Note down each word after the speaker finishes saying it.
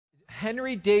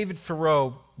Henry David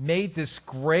Thoreau made this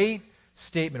great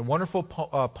statement, wonderful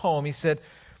poem. He said,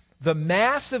 "The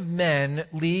mass of men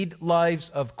lead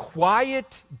lives of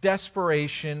quiet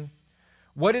desperation.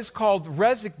 What is called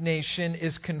resignation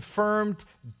is confirmed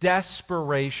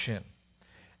desperation."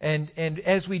 And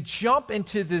as we jump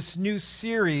into this new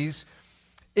series,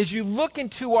 as you look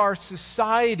into our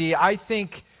society, I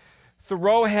think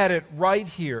Thoreau had it right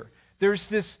here. There's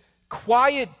this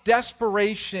quiet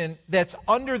desperation that's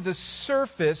under the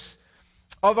surface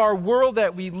of our world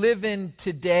that we live in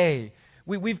today.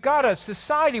 We've got a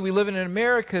society we live in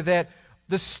America that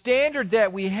the standard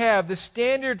that we have, the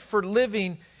standard for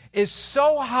living, is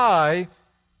so high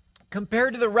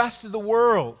compared to the rest of the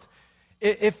world.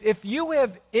 If you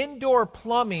have indoor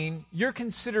plumbing, you're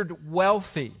considered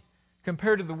wealthy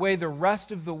compared to the way the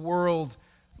rest of the world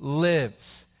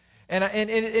lives.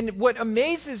 And what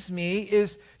amazes me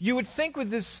is you would think with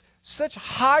this such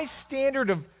high standard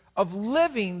of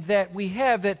living that we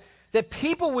have, that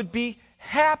people would be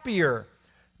happier.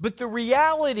 But the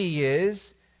reality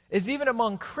is even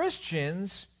among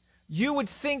Christians, you would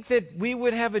think that we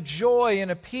would have a joy and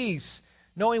a peace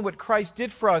knowing what Christ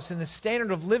did for us and the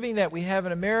standard of living that we have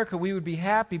in America. We would be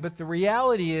happy, but the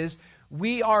reality is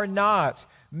we are not.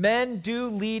 Men do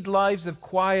lead lives of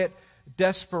quiet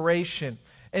desperation.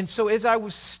 And so as I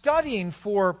was studying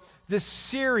for this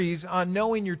series on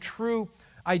knowing your true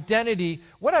identity,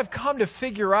 what I've come to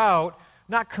figure out,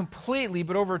 not completely,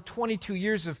 but over 22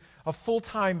 years of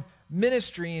full-time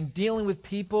ministry and dealing with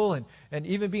people and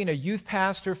even being a youth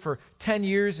pastor for 10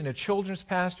 years and a children's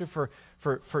pastor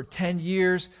for 10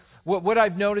 years, what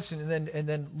I've noticed, and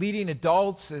then leading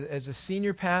adults as a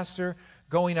senior pastor,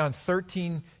 going on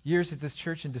 13 years at this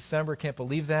church in December, can't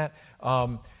believe that.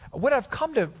 What I've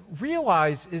come to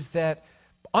realize is that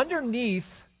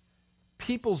underneath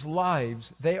people's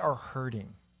lives, they are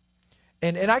hurting.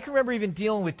 And I can remember even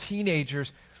dealing with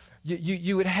teenagers.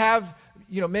 You would have,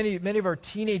 many of our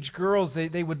teenage girls,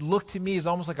 they would look to me as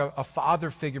almost like a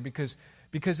father figure because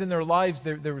in their lives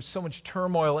there was so much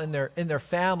turmoil in their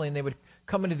family, and they would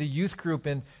come into the youth group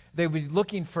and they would be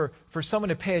looking for someone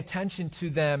to pay attention to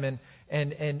them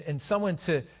and someone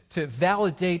to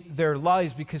validate their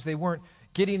lives because they weren't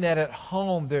getting that at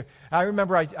home. I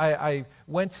remember I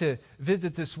went to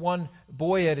visit this one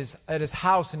boy at his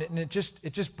house, and it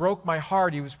just broke my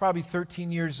heart. He was probably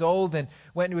 13 years old, and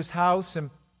went into his house, and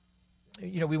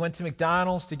we went to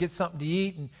McDonald's to get something to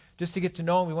eat, and just to get to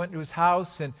know him, we went to his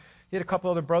house, and he had a couple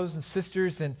other brothers and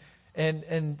sisters, and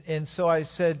so I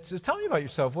said, "So tell me about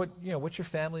yourself. What's your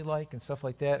family like and stuff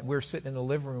like that?" And we were sitting in the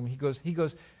living room. He goes,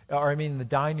 in the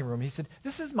dining room. He said,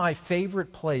 "This is my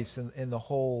favorite place in the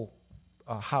whole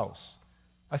house."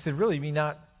 I said, "Really? You mean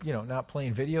not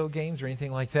playing video games or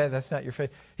anything like that? That's not your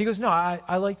favorite?" He goes, "No,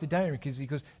 I like the dining room because," he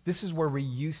goes, "this is where we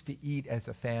used to eat as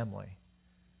a family."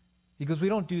 He goes, "We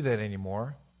don't do that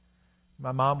anymore.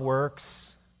 My mom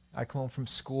works. I come home from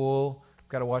school. I've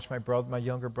got to watch my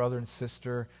younger brother and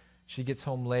sister. She gets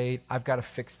home late. I've got to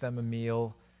fix them a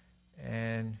meal.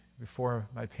 And before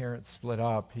my parents split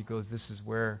up," he goes, "this is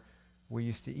where we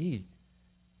used to eat,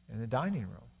 in the dining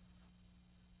room."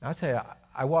 And I'll tell you,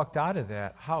 I walked out of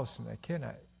that house, and that kid,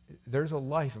 there's a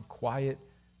life of quiet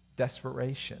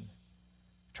desperation,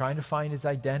 trying to find his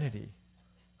identity.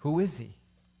 Who is he?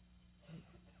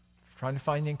 Trying to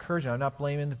find the encouragement. I'm not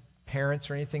blaming the parents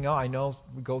or anything else. I know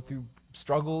we go through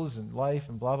struggles in life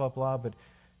and blah, blah, blah, but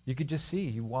you could just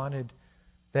see he wanted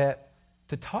that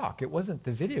to talk. It wasn't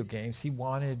the video games. He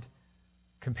wanted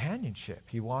companionship.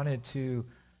 He wanted to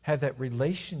have that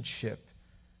relationship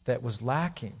that was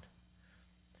lacking.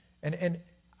 And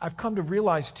I've come to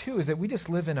realize, too, is that we just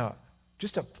live in a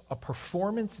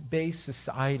performance-based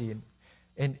society,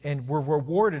 and we're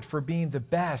rewarded for being the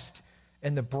best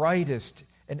and the brightest.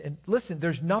 And listen,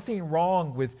 there's nothing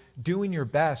wrong with doing your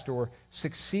best or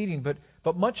succeeding,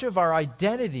 but much of our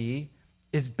identity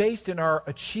is based in our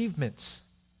achievements,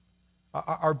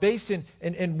 are based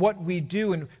in what we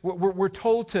do. And we're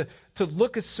told to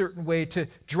look a certain way, to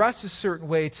dress a certain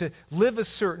way, to live a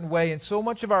certain way. And so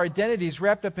much of our identity is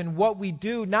wrapped up in what we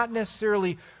do, not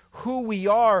necessarily who we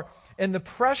are. And the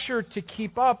pressure to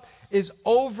keep up is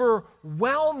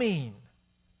overwhelming.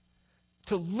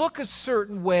 To look a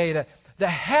certain way, to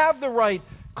have the right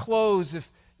clothes, if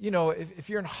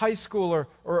you're in high school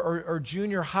or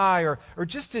junior high, or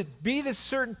just to be this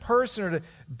certain person or to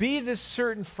be this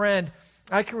certain friend.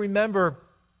 I can remember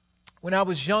when I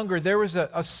was younger, there was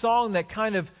a song that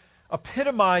kind of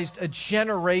epitomized a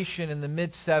generation in the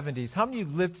mid-'70s. How many of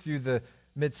you lived through the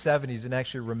mid-'70s and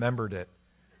actually remembered it?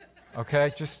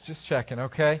 Okay, just checking,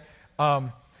 okay?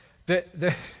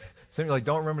 Some of you like,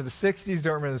 don't remember the 60s,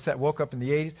 don't remember the set, woke up in the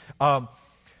 80s.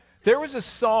 There was a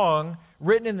song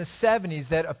written in the 70s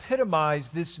that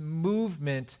epitomized this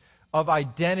movement of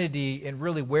identity and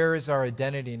really where is our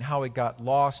identity and how it got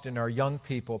lost in our young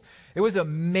people. It was a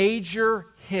major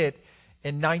hit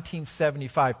in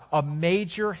 1975, a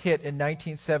major hit in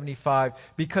 1975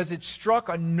 because it struck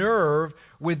a nerve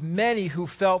with many who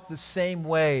felt the same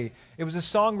way. It was a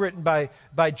song written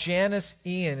by Janice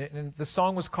Ian, and the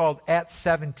song was called At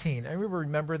 17. Everybody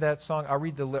remember that song? I'll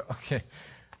read the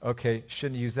Okay,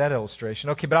 shouldn't use that illustration.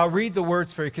 Okay, but I'll read the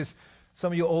words for you because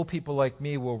some of you old people like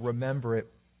me will remember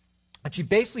it. And she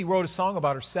basically wrote a song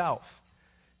about herself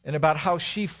and about how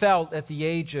she felt at the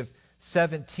age of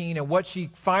 17 and what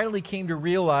she finally came to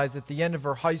realize at the end of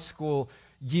her high school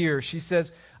year. She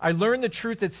says, I learned the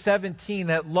truth at 17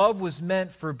 that love was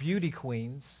meant for beauty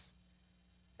queens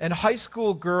and high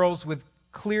school girls with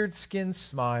cleared skin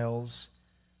smiles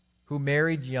who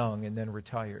married young and then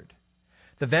retired.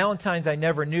 The Valentines I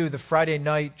never knew, the Friday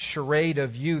night charade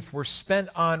of youth, were spent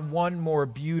on one more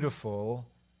beautiful.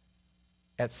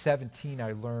 At 17,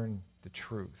 I learned the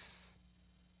truth.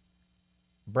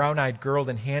 Brown-eyed girl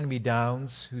in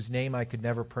hand-me-downs, whose name I could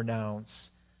never pronounce,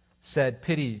 said,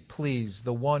 pity, please,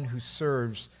 the one who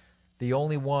serves, the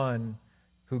only one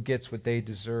who gets what they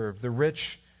deserve. The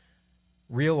rich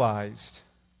realized,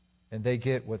 and they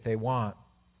get what they want.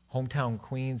 Hometown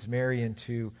queens marry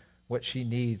into what she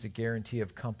needs, a guarantee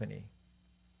of company.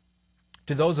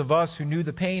 To those of us who knew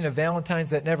the pain of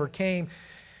Valentines that never came,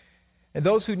 and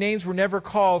those whose names were never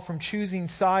called from choosing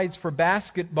sides for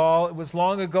basketball, it was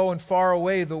long ago and far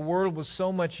away. The world was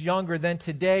so much younger than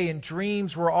today, and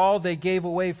dreams were all they gave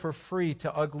away for free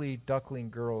to ugly duckling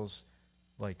girls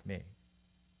like me.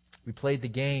 We played the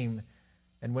game,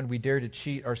 and when we dared to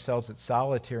cheat ourselves at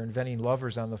solitaire, inventing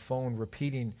lovers on the phone,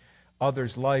 repeating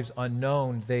others' lives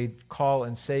unknown, they'd call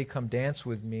and say, come dance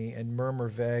with me, and murmur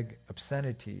vague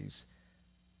obscenities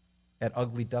at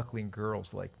ugly duckling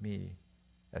girls like me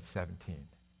at 17.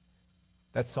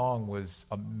 That song was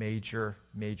a major,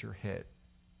 major hit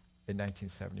in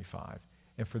 1975.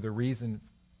 And for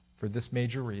this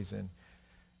major reason,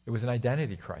 it was an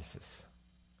identity crisis.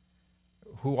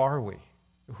 Who are we?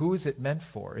 Who is it meant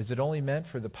for? Is it only meant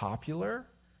for the popular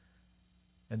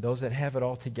and those that have it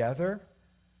all together?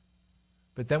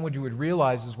 But then what you would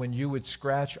realize is when you would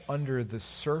scratch under the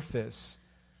surface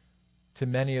to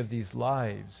many of these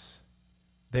lives,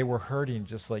 they were hurting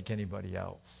just like anybody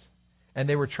else. And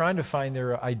they were trying to find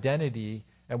their identity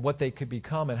and what they could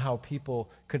become and how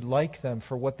people could like them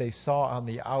for what they saw on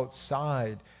the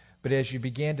outside. But as you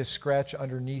began to scratch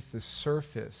underneath the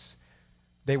surface,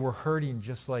 they were hurting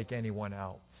just like anyone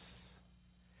else.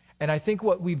 And I think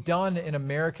what we've done in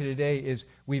America today is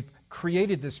we've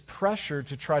created this pressure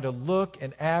to try to look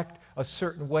and act a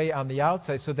certain way on the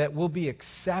outside so that we'll be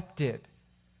accepted,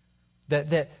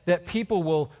 that people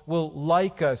will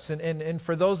like us. And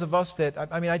for those of us that,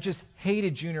 I just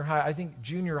hated junior high. I think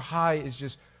junior high is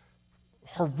just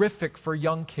horrific for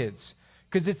young kids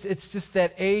because it's just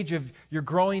that age of you're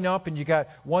growing up and you got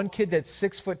one kid that's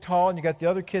 6 foot tall and you got the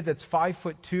other kid that's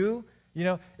 5'2". You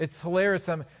know, it's hilarious.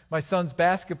 My son's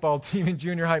basketball team in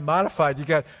junior high modified. You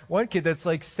got one kid that's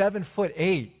like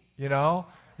 7'8", you know.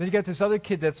 Then you got this other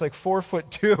kid that's like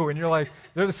 4'2", and you're like,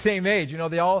 they're the same age. You know,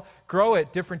 they all grow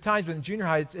at different times. But in junior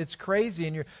high, it's crazy,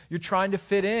 and you're trying to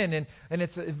fit in, and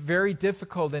it's very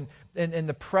difficult, and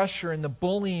the pressure and the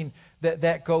bullying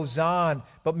that goes on.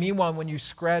 But meanwhile, when you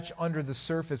scratch under the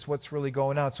surface, what's really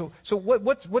going on? So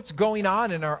what's going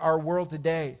on in our world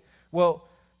today? Well,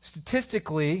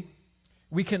 statistically,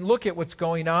 we can look at what's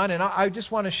going on, and I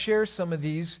just want to share some of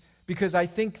these because I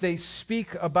think they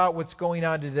speak about what's going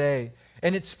on today.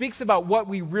 And it speaks about what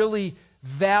we really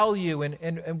value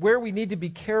and where we need to be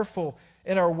careful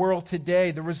in our world today.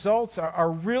 The results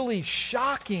are really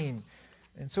shocking.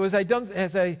 And so as I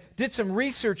did some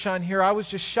research on here, I was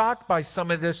just shocked by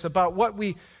some of this about what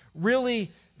we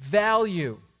really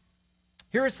value.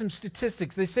 Here are some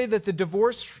statistics. They say that the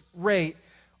divorce rate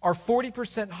are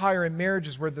 40% higher in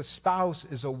marriages where the spouse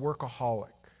is a workaholic.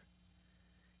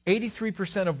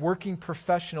 83% of working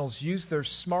professionals use their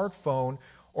smartphone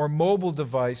or mobile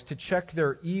device to check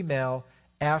their email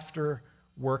after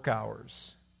work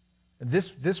hours. And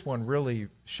this one really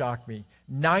shocked me.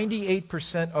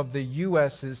 98% of the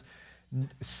U.S.'s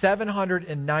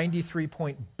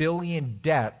 $793 billion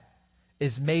debt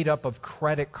is made up of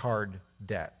credit card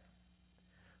debt.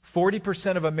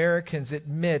 40% of Americans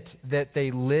admit that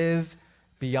they live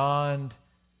beyond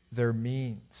their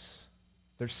means.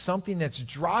 There's something that's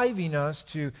driving us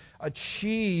to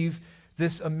achieve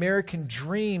this American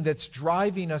dream that's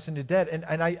driving us into debt.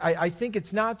 And I think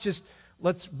it's not just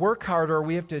let's work harder, or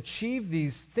we have to achieve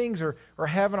these things, or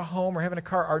having a home or having a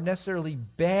car are necessarily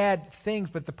bad things.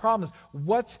 But the problem is,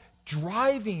 what's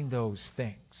driving those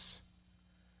things?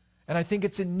 And I think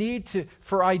it's a need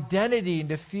for identity and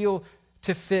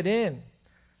to fit in.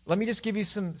 Let me just give you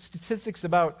some statistics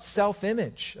about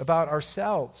self-image, about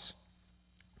ourselves.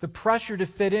 The pressure to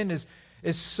fit in is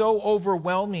so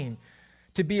overwhelming.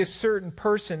 To be a certain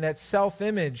person, that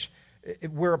self-image,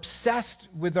 we're obsessed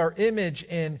with our image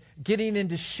and getting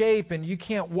into shape, and you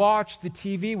can't watch the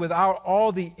TV without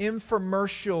all the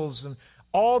infomercials and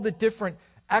all the different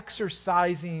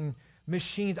exercising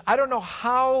machines. I don't know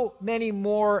how many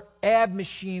more ab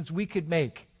machines we could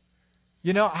make.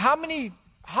 You know, how many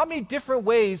different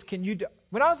ways can you do?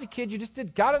 When I was a kid, you just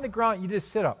got on the ground, you did a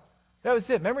sit-up. That was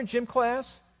it. Remember in gym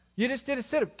class? You just did a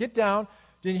sit-up. Get down.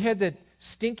 Then you had that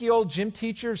stinky old gym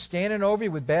teacher standing over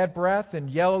you with bad breath and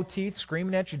yellow teeth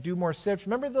screaming at you, do more sit-ups.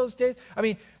 Remember those days? I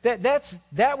mean,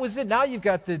 that was it. Now you've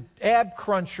got the ab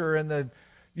cruncher and the,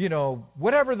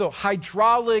 whatever, the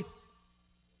hydraulic,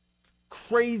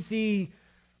 crazy,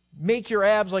 make your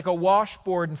abs like a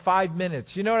washboard in 5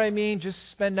 minutes. You know what I mean? Just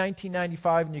spend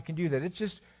 $19.95 and you can do that. It's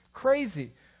just crazy.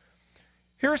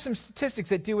 Here are some statistics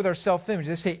that deal with our self-image.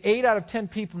 They say 8 out of 10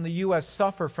 people in the U.S.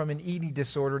 suffer from an eating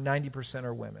disorder. 90%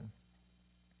 are women.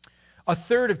 A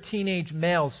third of teenage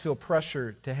males feel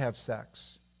pressure to have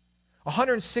sex.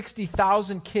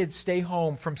 160,000 kids stay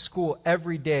home from school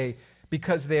every day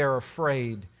because they are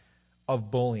afraid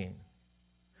of bullying.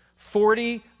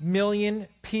 40 million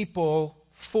people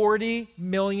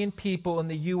in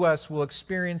the U.S. will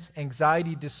experience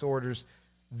anxiety disorders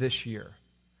this year.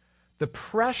 The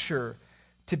pressure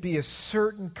to be a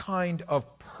certain kind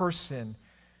of person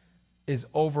is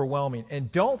overwhelming.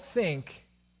 And don't think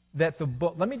that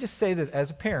let me just say that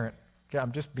as a parent, okay,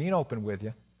 I'm just being open with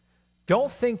you. Don't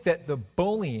think that the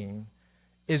bullying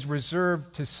is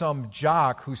reserved to some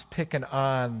jock who's picking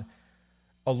on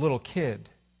a little kid.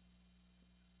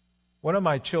 One of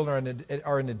my children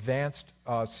are in advanced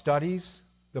studies.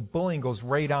 The bullying goes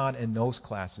right on in those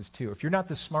classes too. If you're not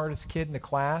the smartest kid in the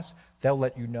class, they'll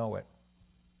let you know it.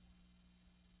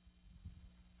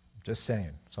 Just saying,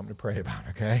 something to pray about,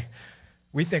 okay?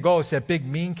 We think, oh, it's that big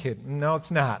mean kid. No,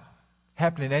 it's not.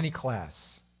 Happen in any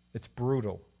class. It's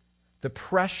brutal. The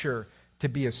pressure to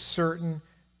be a certain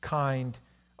kind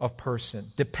of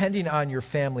person, depending on your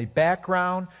family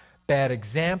background, bad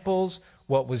examples,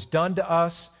 what was done to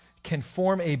us, can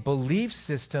form a belief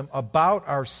system about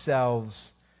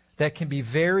ourselves that can be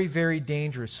very, very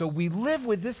dangerous. So we live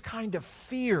with this kind of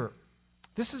fear.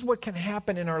 This is what can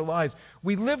happen in our lives.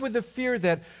 We live with the fear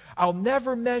that I'll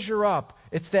never measure up.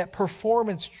 It's that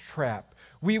performance trap.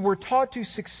 We were taught to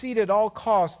succeed at all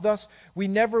costs. Thus, we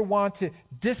never want to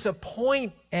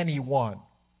disappoint anyone.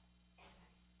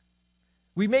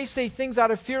 We may say things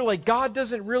out of fear like, God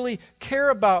doesn't really care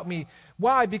about me.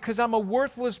 Why? Because I'm a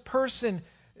worthless person,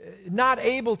 not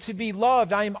able to be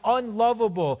loved. I am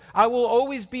unlovable. I will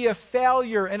always be a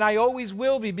failure, and I always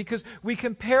will be, because we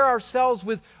compare ourselves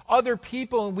with other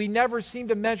people and we never seem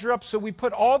to measure up. So we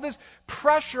put all this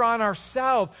pressure on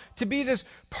ourselves to be this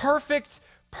perfect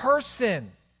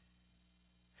person.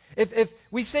 If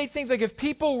we say things like, if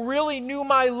people really knew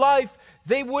my life,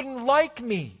 they wouldn't like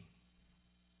me.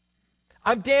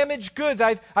 I'm damaged goods.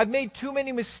 I've made too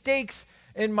many mistakes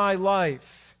in my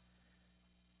life.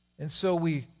 And so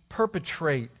we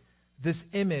perpetrate this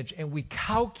image and we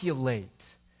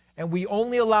calculate, and we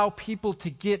only allow people to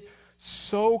get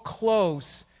so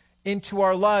close into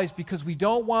our lives because we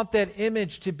don't want that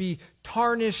image to be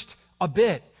tarnished a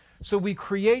bit. So we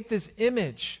create this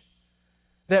image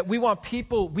that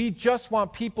we just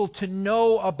want people to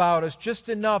know about us just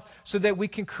enough so that we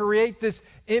can create this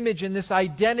image and this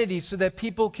identity so that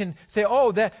people can say,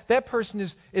 oh, that person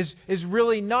is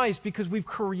really nice because we've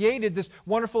created this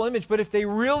wonderful image. But if they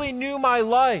really knew my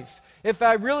life, if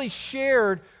I really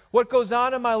shared what goes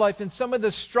on in my life and some of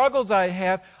the struggles I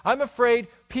have, I'm afraid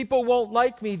people won't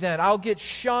like me then. I'll get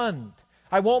shunned.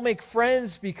 I won't make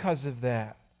friends because of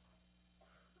that.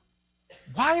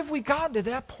 Why have we gotten to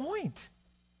that point?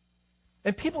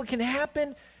 And people, it can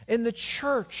happen in the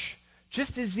church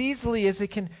just as easily as it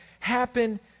can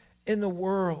happen in the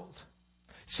world.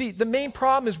 See, the main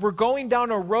problem is we're going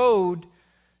down a road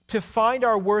to find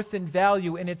our worth and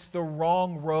value, and it's the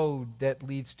wrong road that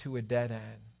leads to a dead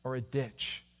end or a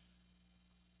ditch.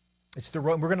 It's the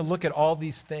road. We're going to look at all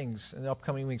these things in the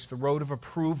upcoming weeks. The road of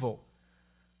approval.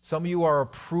 Some of you are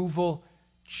approval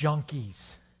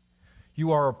junkies.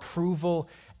 You are approval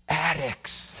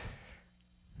addicts.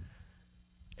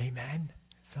 Amen?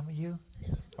 Some of you?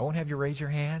 I won't have you raise your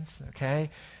hands, okay?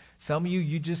 Some of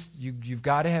you've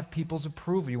got to have people's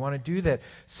approval. You want to do that.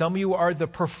 Some of you are the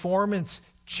performance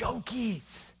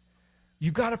junkies.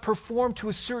 You've got to perform to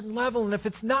a certain level, and if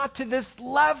it's not to this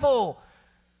level,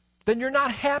 then you're not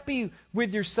happy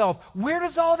with yourself. Where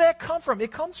does all that come from?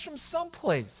 It comes from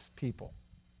someplace, people.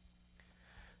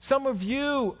 Some of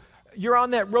you, you're on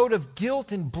that road of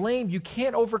guilt and blame. You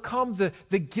can't overcome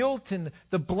the guilt and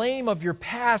the blame of your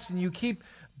past, and you keep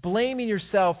blaming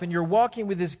yourself, and you're walking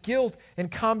with this guilt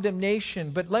and condemnation.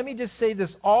 But let me just say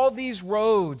this, all these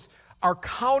roads are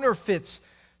counterfeits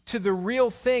to the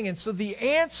real thing. And so the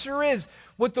answer is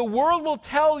what the world will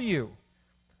tell you.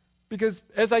 Because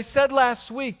as I said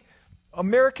last week,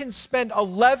 Americans spend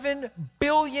 $11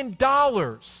 billion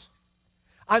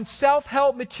on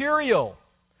self-help material.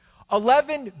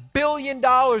 $11 billion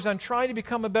on trying to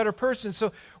become a better person.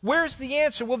 So where's the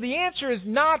answer? Well, the answer is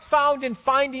not found in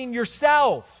finding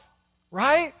yourself,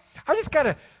 right? I just got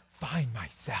to find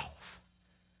myself.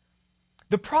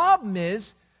 The problem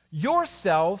is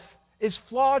yourself is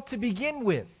flawed to begin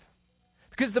with.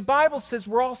 Because the Bible says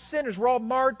we're all sinners. We're all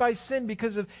marred by sin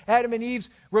because of Adam and Eve's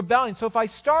rebellion. So if I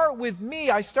start with me,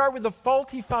 I start with a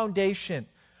faulty foundation,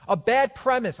 a bad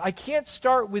premise. I can't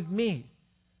start with me.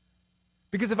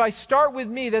 Because if I start with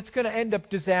me, that's going to end up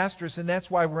disastrous, and that's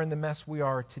why we're in the mess we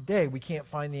are today. We can't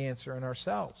find the answer in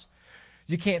ourselves.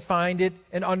 You can't find it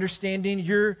in understanding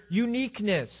your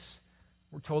uniqueness.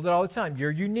 We're told it all the time.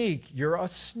 You're unique. You're a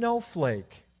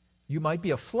snowflake. You might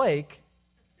be a flake,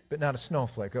 but not a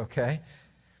snowflake, okay?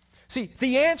 See,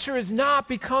 the answer is not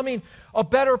becoming a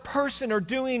better person or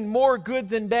doing more good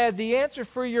than bad. The answer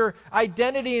for your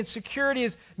identity and security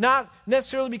is not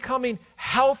necessarily becoming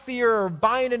healthier or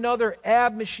buying another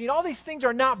ab machine. All these things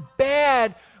are not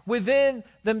bad within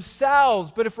themselves.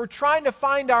 But if we're trying to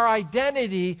find our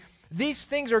identity, these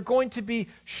things are going to be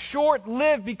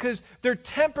short-lived because they're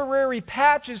temporary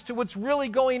patches to what's really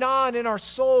going on in our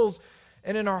souls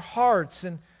and in our hearts.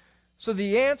 And so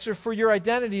the answer for your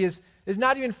identity is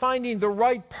not even finding the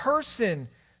right person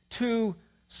to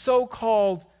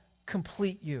so-called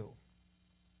complete you.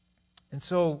 And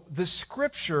so the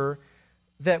scripture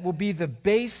that will be the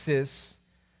basis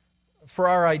for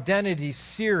our identity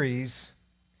series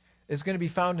is going to be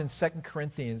found in 2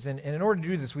 Corinthians. And in order to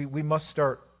do this, we must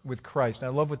start with Christ. And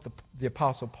I love what the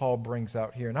Apostle Paul brings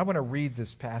out here. And I want to read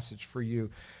this passage for you.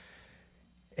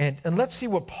 And let's see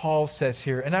what Paul says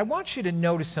here. And I want you to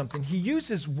notice something. He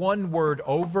uses one word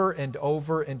over and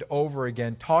over and over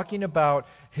again, talking about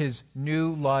his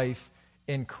new life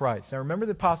in Christ. Now remember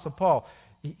the Apostle Paul.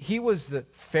 He was the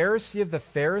Pharisee of the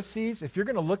Pharisees. If you're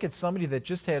going to look at somebody that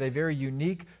just had a very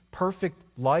unique, perfect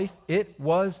life, it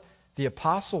was the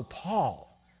Apostle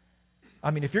Paul. I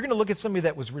mean, if you're going to look at somebody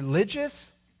that was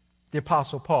religious, the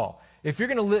Apostle Paul. If you're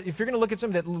going to look at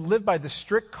somebody that lived by the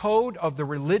strict code of the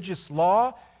religious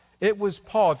law, it was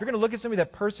Paul. If you're going to look at somebody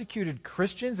that persecuted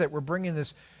Christians, that were bringing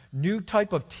this new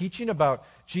type of teaching about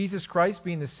Jesus Christ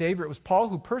being the Savior, it was Paul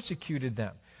who persecuted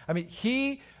them. I mean,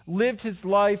 he lived his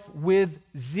life with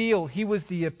zeal. He was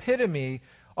the epitome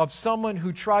of someone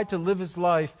who tried to live his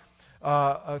life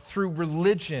through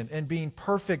religion and being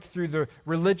perfect through the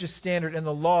religious standard and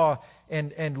the law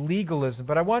and legalism.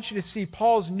 But I want you to see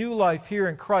Paul's new life here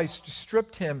in Christ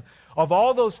stripped him of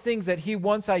all those things that he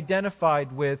once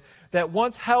identified with, that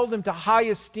once held him to high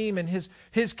esteem in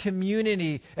his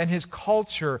community and his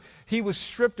culture. He was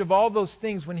stripped of all those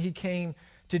things when he came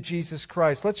to Jesus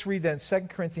Christ. Let's read that in 2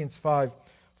 Corinthians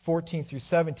 5:14 through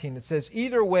 17. It says,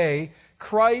 either way,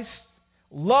 Christ's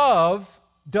love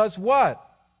does what?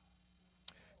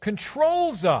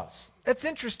 Controls us. That's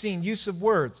interesting use of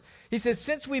words. He says,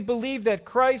 since we believe that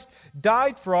Christ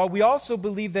died for all, we also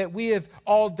believe that we have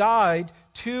all died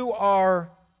to our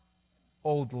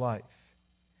old life.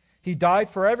 He died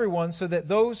for everyone so that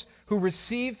those who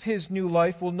receive his new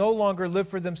life will no longer live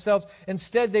for themselves.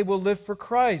 Instead, they will live for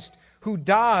Christ, who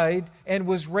died and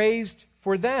was raised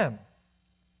for them.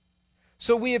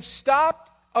 So we have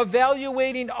stopped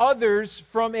evaluating others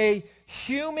from a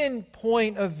human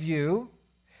point of view.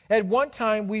 At one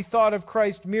time, we thought of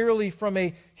Christ merely from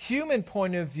a human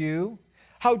point of view.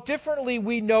 How differently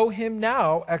we know him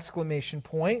now! Exclamation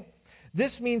point.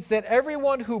 This means that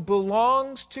everyone who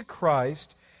belongs to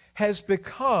Christ has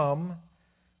become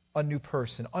a new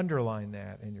person. Underline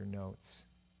that in your notes.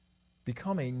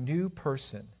 Become a new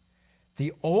person.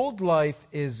 The old life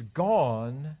is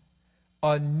gone.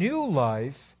 A new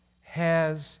life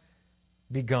has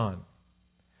begun.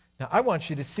 Now, I want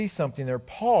you to see something there.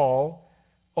 Paul,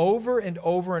 over and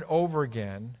over and over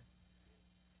again,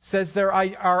 says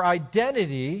our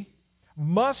identity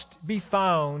must be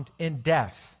found in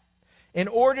death. In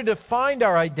order to find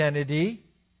our identity,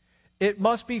 it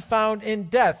must be found in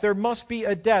death. There must be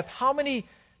a death. How many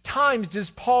times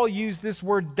does Paul use this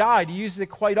word died? He uses it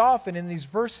quite often in these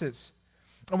verses.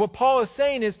 And what Paul is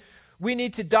saying is we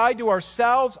need to die to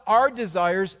ourselves, our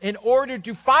desires, in order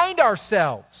to find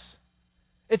ourselves.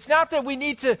 It's not that we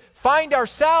need to find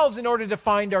ourselves in order to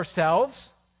find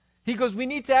ourselves. He goes, we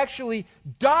need to actually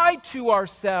die to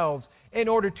ourselves in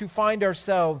order to find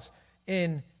ourselves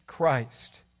in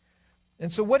Christ.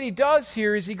 And so what he does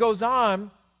here is he goes on,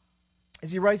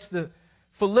 as he writes the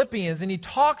Philippians, and he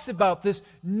talks about this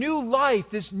new life,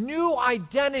 this new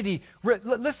identity.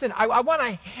 Listen, I want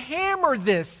to hammer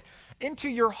this into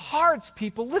your hearts,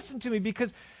 people. Listen to me,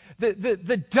 because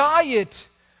the diet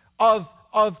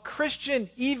of Christian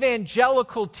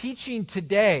evangelical teaching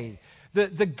today,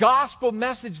 the gospel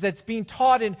message that's being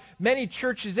taught in many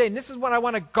churches today, and this is what I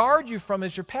want to guard you from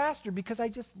as your pastor, because I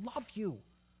just love you.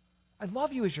 I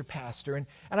love you as your pastor, and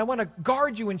I want to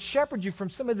guard you and shepherd you from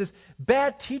some of this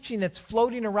bad teaching that's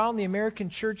floating around the American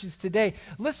churches today.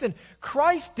 Listen,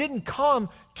 Christ didn't come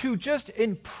to just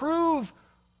improve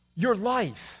your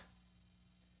life.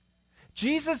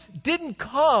 Jesus didn't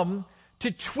come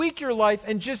to tweak your life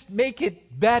and just make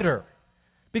it better.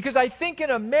 Because I think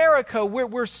in America,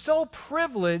 we're so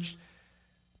privileged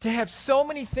to have so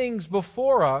many things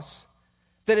before us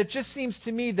that it just seems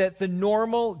to me that the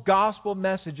normal gospel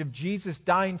message of Jesus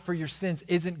dying for your sins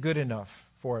isn't good enough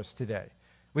for us today.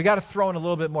 We got to throw in a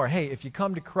little bit more. Hey, if you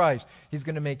come to Christ, He's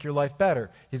going to make your life better.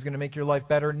 He's going to make your life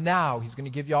better now. He's going to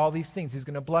give you all these things. He's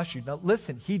going to bless you. Now,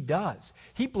 listen, He does.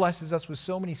 He blesses us with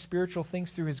so many spiritual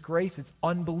things through His grace. It's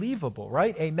unbelievable,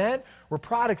 right? Amen? We're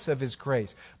products of His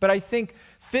grace. But I think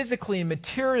physically and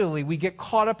materially, we get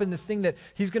caught up in this thing that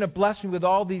He's going to bless me with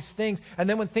all these things. And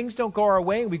then when things don't go our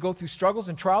way and we go through struggles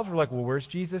and trials, we're like, well, where's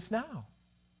Jesus now?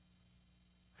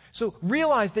 So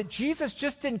realize that Jesus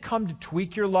just didn't come to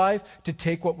tweak your life, to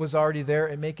take what was already there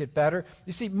and make it better.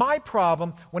 You see, my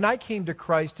problem when I came to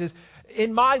Christ is,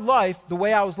 in my life, the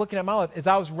way I was looking at my life is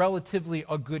I was relatively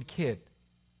a good kid.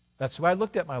 That's the way I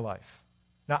looked at my life.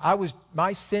 Now,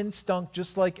 my sin stunk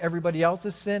just like everybody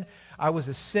else's sin. I was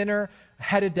a sinner,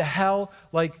 headed to hell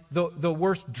like the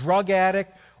worst drug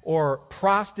addict or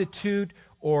prostitute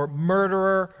or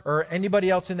murderer or anybody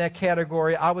else in that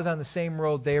category. I was on the same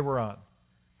road they were on.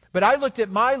 But I looked at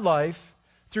my life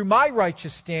through my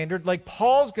righteous standard, like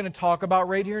Paul's going to talk about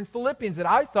right here in Philippians, that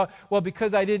I thought, well,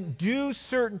 because I didn't do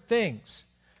certain things,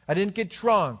 I didn't get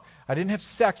drunk, I didn't have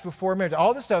sex before marriage,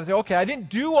 all this stuff, I say, okay, I didn't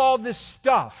do all this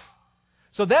stuff,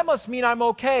 so that must mean I'm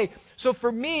okay. So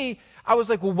for me, I was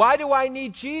like, well, why do I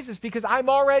need Jesus? Because I'm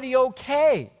already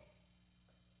okay.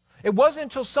 It wasn't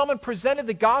until someone presented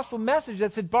the gospel message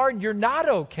that said, Barton, you're not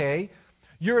okay.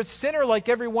 You're a sinner like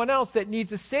everyone else that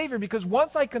needs a Savior. Because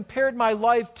once I compared my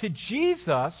life to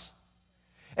Jesus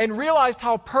and realized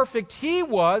how perfect He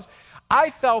was, I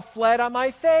fell flat on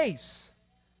my face.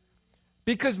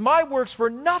 Because my works were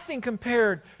nothing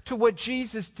compared to what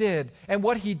Jesus did and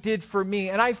what He did for me.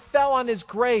 And I fell on His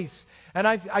grace. And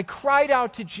I cried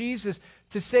out to Jesus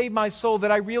to save my soul,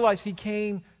 that I realized He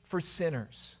came for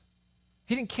sinners.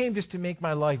 He didn't come just to make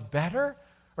my life better,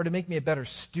 or to make me a better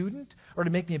student, or to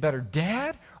make me a better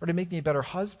dad, or to make me a better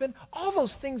husband. All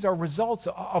those things are results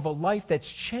of a life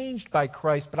that's changed by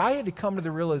Christ. But I had to come to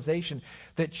the realization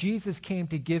that Jesus came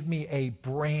to give me a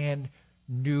brand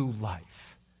new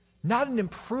life. Not an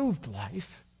improved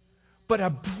life, but a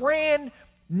brand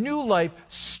new life,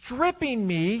 stripping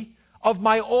me of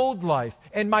my old life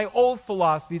and my old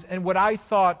philosophies and what I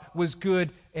thought was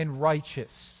good and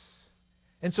righteous.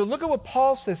 And so look at what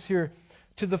Paul says here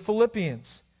to the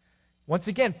Philippians. Once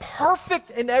again, perfect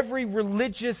in every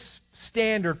religious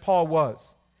standard Paul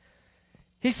was.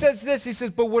 He says this, he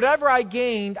says, but whatever I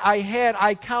gained,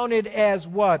 I counted as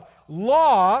what?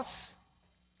 Loss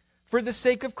for the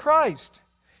sake of Christ.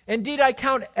 Indeed, I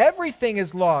count everything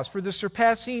as loss for the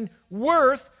surpassing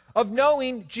worth of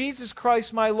knowing Jesus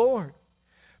Christ my Lord.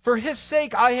 For His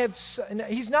sake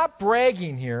he's not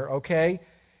bragging here, okay?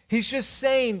 He's just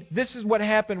saying, this is what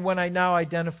happened when I now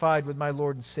identified with my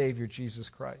Lord and Savior, Jesus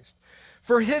Christ.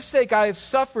 For His sake I have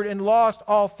suffered and lost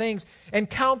all things, and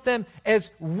count them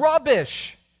as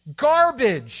rubbish,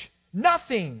 garbage,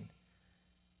 nothing,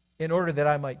 in order that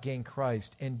I might gain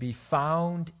Christ and be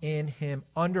found in Him.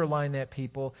 Underline that,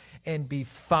 people. And be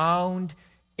found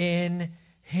in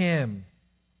Him.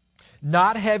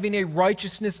 Not having a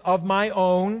righteousness of my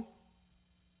own,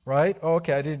 right?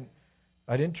 Okay, I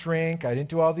didn't drink, I didn't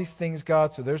do all these things,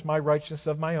 God, so there's my righteousness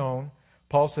of my own.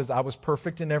 Paul says, I was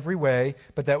perfect in every way,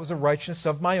 but that was a righteousness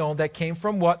of my own. That came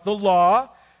from what? The law.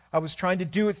 I was trying to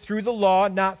do it through the law,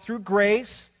 not through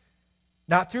grace,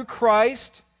 not through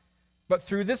Christ. But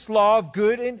through this law of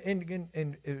good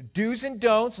and do's and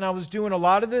don'ts, and I was doing a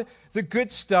lot of the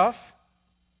good stuff,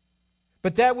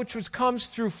 but that which comes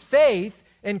through faith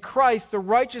in Christ, the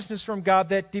righteousness from God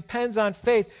that depends on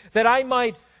faith, that I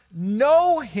might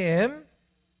know him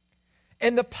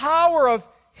and the power of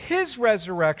his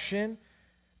resurrection,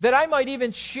 that I might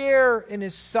even share in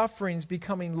his sufferings,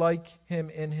 becoming like him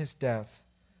in his death,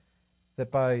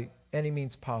 that by any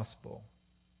means possible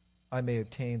I may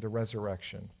obtain the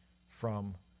resurrection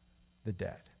from the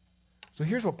dead. So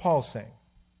here's what Paul's saying.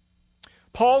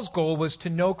 Paul's goal was to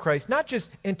know Christ, not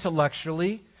just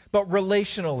intellectually, but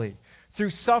relationally, through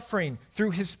suffering,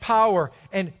 through his power,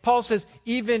 and Paul says,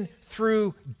 even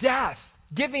through death,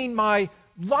 giving my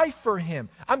life for him.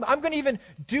 I'm going to even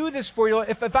do this for you.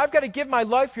 If I've got to give my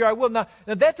life here, I will. Now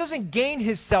that doesn't gain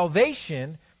his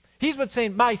salvation. He's what's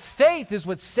saying, my faith is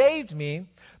what saved me,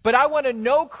 but I want to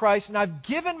know Christ, and I've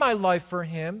given my life for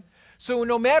him. So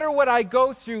no matter what I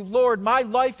go through, Lord, my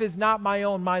life is not my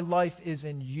own. My life is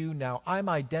in you now. I'm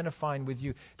identifying with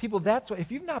you. People, that's why,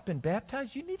 if you've not been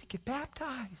baptized, you need to get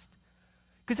baptized.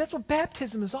 Because that's what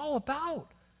baptism is all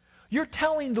about. You're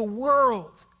telling the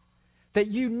world that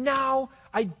you now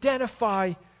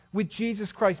identify with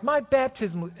Jesus Christ. My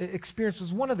baptism experience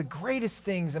was one of the greatest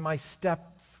things in my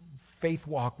faith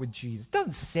walk with Jesus. It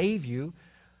doesn't save you,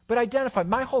 but identify.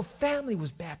 My whole family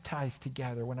was baptized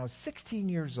together when I was 16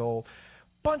 years old.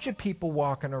 Bunch of people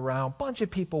walking around, bunch of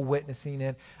people witnessing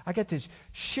it. I got to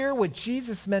share what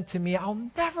Jesus meant to me. I'll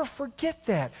never forget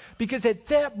that, because at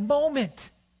that moment,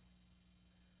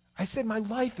 I said, my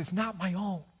life is not my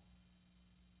own.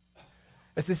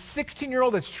 As a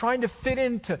 16-year-old that's trying to fit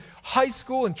into high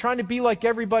school and trying to be like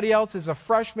everybody else as a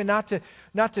freshman, not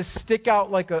to stick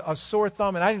out like a sore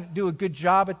thumb, and I didn't do a good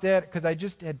job at that because I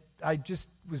just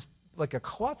was like a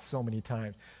klutz so many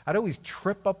times. I'd always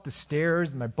trip up the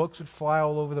stairs and my books would fly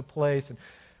all over the place, and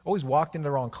always walked in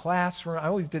the wrong classroom. I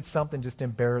always did something just to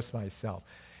embarrass myself.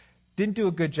 Didn't do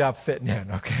a good job fitting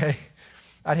in, okay?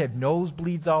 I'd have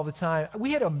nosebleeds all the time.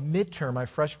 We had a midterm my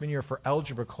freshman year for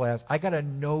algebra class. I got a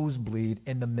nosebleed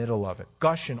in the middle of it,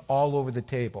 gushing all over the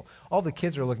table. All the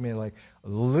kids are looking at me like,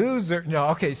 loser. No,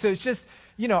 okay, so it's just,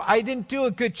 I didn't do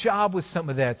a good job with some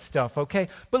of that stuff, okay?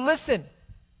 But listen,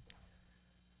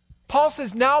 Paul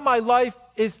says, now my life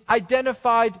is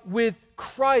identified with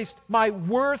Christ. My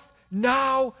worth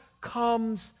now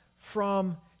comes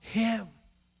from him.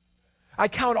 I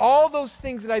count all those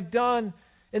things that I've done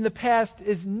in the past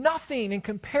is nothing in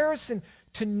comparison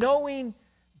to knowing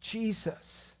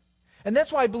Jesus. And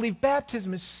that's why I believe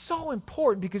baptism is so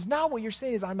important, because now what you're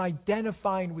saying is I'm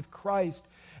identifying with Christ,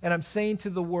 and I'm saying to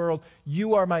the world,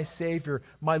 you are my Savior.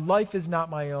 My life is not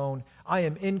my own. I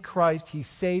am in Christ. He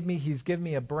saved me. He's given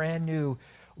me a brand new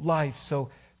life.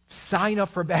 So sign up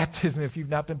for baptism if you've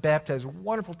not been baptized. A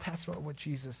wonderful testimony of what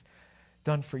Jesus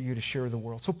done for you to share with the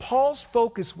world. So Paul's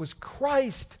focus was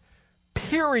Christ,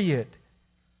 period.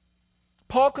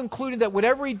 Paul concluded that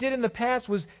whatever he did in the past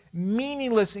was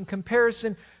meaningless in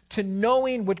comparison to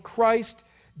knowing what Christ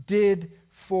did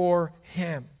for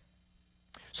him.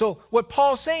 So what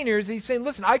Paul's saying here is he's saying,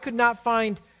 listen, I could not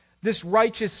find this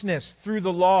righteousness through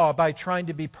the law by trying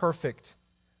to be perfect.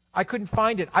 I couldn't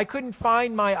find it. I couldn't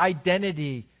find my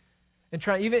identity and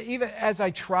even as I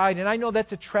tried, and I know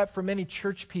that's a trap for many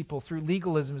church people through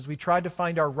legalism, as we try to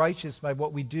find our righteousness by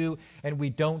what we do and we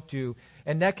don't do.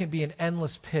 And that can be an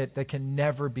endless pit that can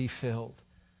never be filled.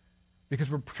 Because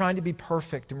we're trying to be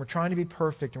perfect, and we're trying to be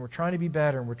perfect, and we're trying to be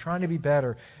better, and we're trying to be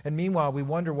better. And meanwhile, we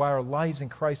wonder why our lives in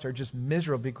Christ are just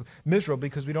miserable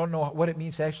because we don't know what it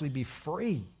means to actually be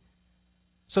free.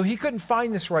 So he couldn't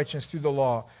find this righteousness through the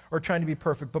law or trying to be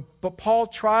perfect. But Paul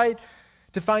tried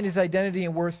to find his identity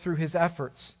and worth through his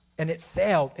efforts. And it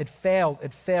failed. And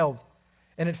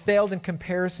it failed in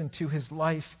comparison to his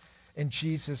life in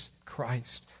Jesus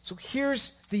Christ. So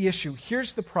here's the issue.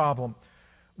 Here's the problem.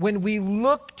 When we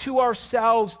look to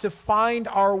ourselves to find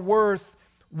our worth,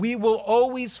 we will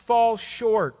always fall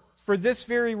short for this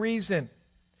very reason.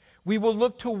 We will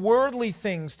look to worldly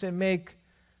things to make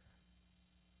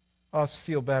us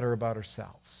feel better about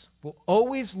ourselves. We'll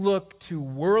always look to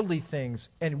worldly things,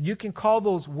 and you can call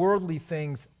those worldly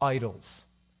things idols.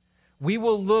 We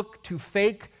will look to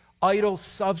fake idol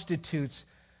substitutes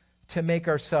to make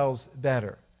ourselves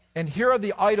better. And here are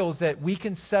the idols that we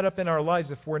can set up in our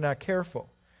lives if we're not careful.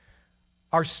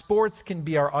 Our sports can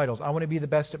be our idols. I want to be the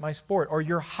best at my sport. Or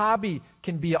your hobby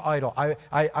can be an idol.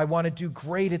 I want to do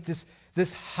great at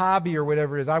this hobby or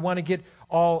whatever it is. I want to get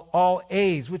all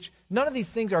A's, which none of these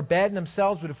things are bad in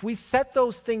themselves, but if we set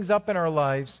those things up in our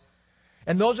lives,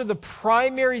 and those are the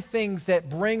primary things that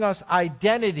bring us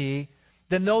identity,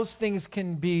 then those things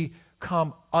can be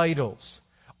become idols.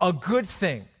 A good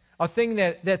thing, a thing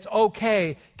that's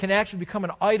okay, can actually become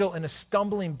an idol and a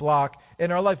stumbling block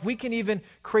in our life. We can even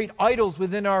create idols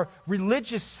within our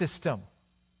religious system.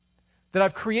 That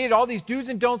I've created all these do's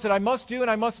and don'ts that I must do and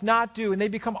I must not do, and they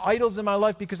become idols in my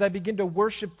life because I begin to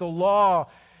worship the law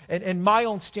and my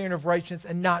own standard of righteousness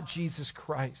and not Jesus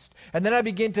Christ. And then I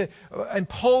begin to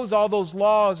impose all those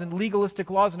laws and legalistic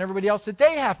laws on everybody else that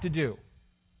they have to do.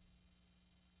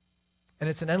 And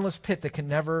it's an endless pit that can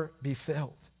never be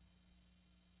filled.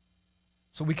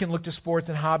 So we can look to sports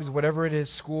and hobbies, whatever it is,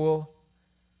 school.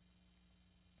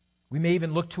 We may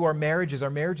even look to our marriages. Our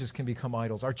marriages can become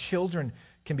idols. Our children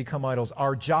can become idols.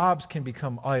 Our jobs can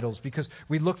become idols because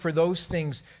we look for those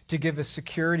things to give us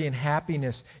security and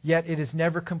happiness, yet it is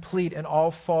never complete, and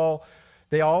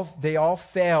they all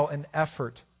fail in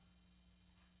effort.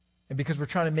 And because we're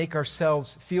trying to make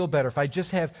ourselves feel better. If I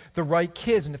just have the right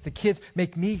kids, and if the kids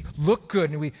make me look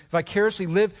good, and we vicariously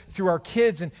live through our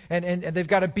kids, and they've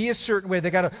got to be a certain way,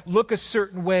 they've got to look a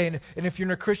certain way. And if you're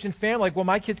in a Christian family, like, well,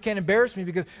 my kids can't embarrass me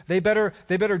because they better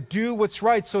do what's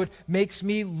right, so it makes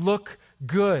me look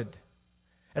good.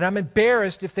 And I'm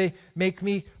embarrassed if they make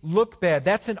me look bad.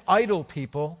 That's an idol,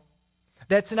 people.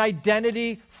 That's an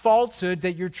identity falsehood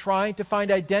that you're trying to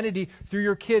find identity through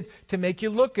your kids to make you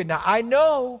look good. Now, I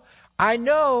know,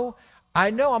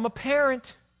 I'm a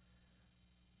parent.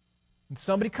 And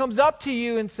somebody comes up to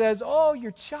you and says, oh,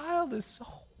 your child is so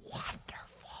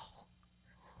wonderful.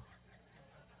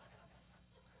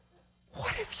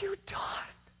 What have you done?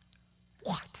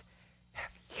 What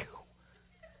have you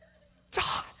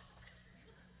done?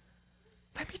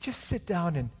 Let me just sit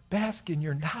down and bask in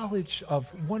your knowledge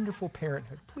of wonderful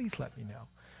parenthood. Please let me know.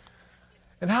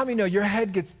 And how many know your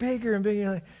head gets bigger and bigger?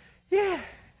 You're like, yeah,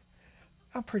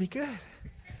 I'm pretty good.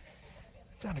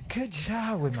 I've done a good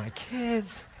job with my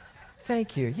kids.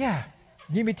 Thank you. Yeah.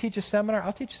 You need me to teach a seminar?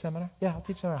 I'll teach a seminar. Yeah, I'll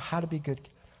teach a seminar how to be good.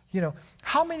 You know,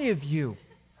 how many of you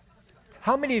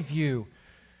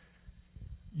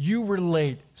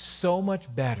relate so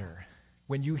much better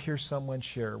when you hear someone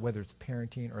share, whether it's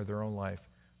parenting or their own life,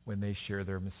 when they share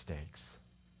their mistakes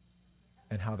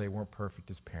and how they weren't perfect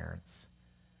as parents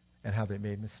and how they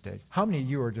made mistakes? How many of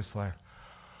you are just like,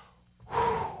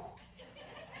 whew,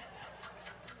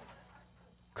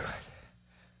 good,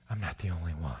 I'm not the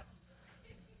only one?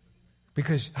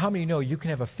 Because how many know you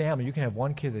can have a family, you can have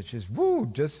one kid that just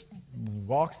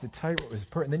walks the tightrope,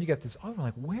 and then you got this, oh,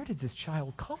 like, where did this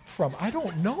child come from? I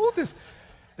don't know this.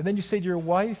 And then you say to your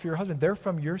wife, your husband, they're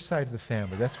from your side of the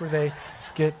family. That's where they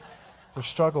get their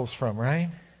struggles from, right?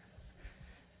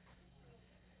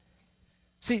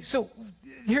 See, so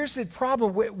here's the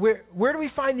problem. Where do we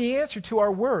find the answer to our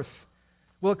worth?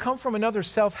 Will it come from another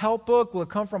self-help book? Will it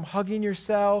come from hugging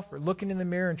yourself or looking in the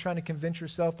mirror and trying to convince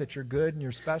yourself that you're good and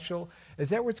you're special? Is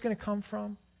that where it's going to come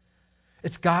from?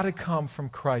 It's got to come from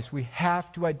Christ. We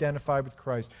have to identify with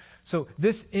Christ. So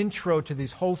this intro to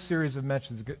these whole series of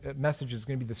messages is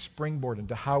going to be the springboard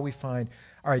into how we find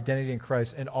our identity in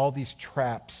Christ and all these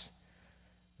traps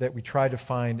that we try to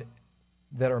find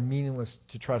that are meaningless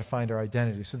to try to find our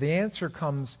identity. So the answer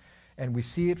comes, and we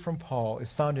see it from Paul,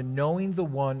 is found in knowing the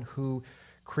one who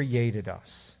created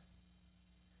us.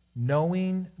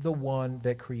 Knowing the one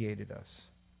that created us.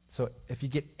 So if you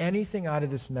get anything out of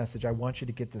this message, I want you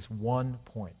to get this one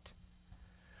point.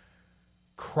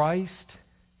 Christ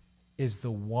is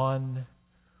the one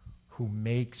who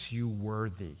makes you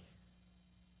worthy.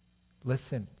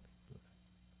 Listen.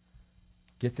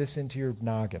 Get this into your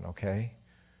noggin, okay?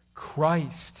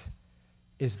 Christ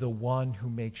is the one who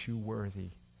makes you worthy.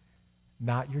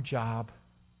 Not your job,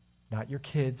 not your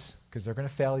kids, because they're going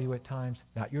to fail you at times,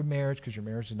 not your marriage, because your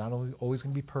marriage is not always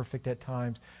going to be perfect at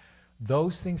times.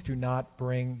 Those things do not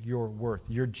bring your worth.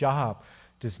 Your job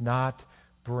does not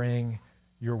bring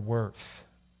your worth.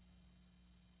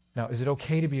 Now, is it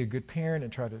okay to be a good parent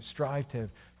and try to strive to have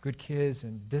good kids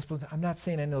and discipline? I'm not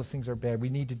saying any of those things are bad. We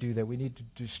need to do that. We need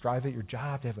to strive at your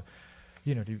job to have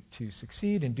to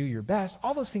succeed and do your best.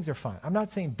 All those things are fine. I'm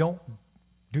not saying don't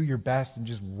do your best and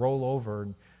just roll over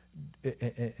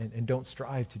and don't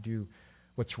strive to do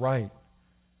what's right.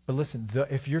 But listen,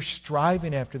 if you're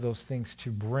striving after those things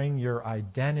to bring your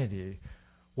identity,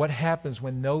 what happens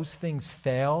when those things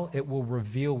fail? It will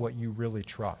reveal what you really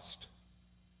trust.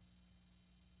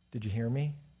 Did you hear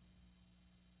me?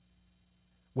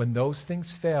 When those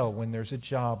things fail, when there's a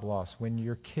job loss, when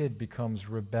your kid becomes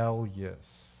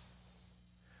rebellious,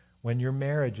 when your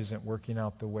marriage isn't working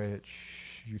out the way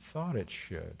you thought it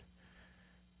should,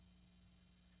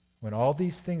 when all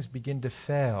these things begin to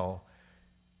fail,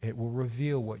 it will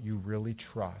reveal what you really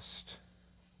trust,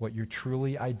 what you're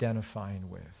truly identifying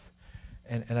with.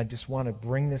 and I just want to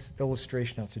bring this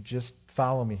illustration out, so just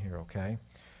follow me here, okay?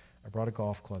 I brought a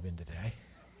golf club in today.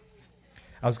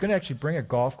 I was going to actually bring a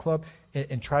golf club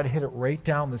and try to hit it right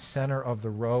down the center of the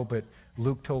row, but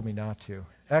Luke told me not to.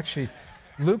 Actually,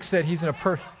 Luke said he's in a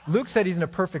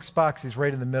perfect spot because he's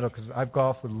right in the middle, because I've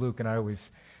golfed with Luke, and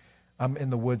I'm in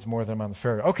the woods more than I'm on the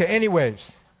fairway. Okay,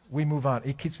 anyways, we move on.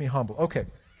 It keeps me humble. Okay.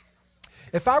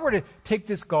 If I were to take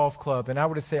this golf club and I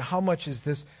were to say, how much is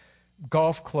this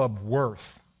golf club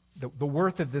worth? The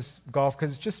worth of this golf,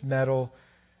 because it's just metal.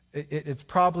 It's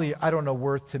probably, I don't know,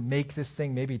 worth to make this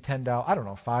thing maybe $10. I don't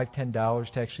know, $5, $10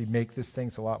 to actually make this thing.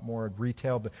 It's a lot more at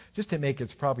retail, but just to make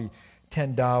it's probably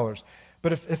 $10.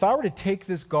 But if I were to take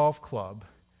this golf club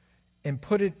and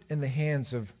put it in the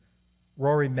hands of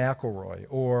Rory McIlroy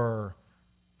or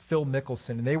Phil Mickelson,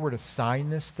 and they were to sign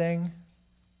this thing,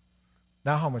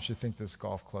 now how much do you think this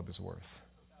golf club is worth?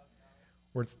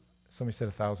 Somebody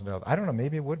said $1,000. I don't know,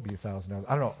 maybe it would be $1,000.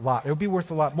 I don't know, a lot. It would be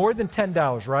worth a lot, more than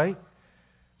 $10, right?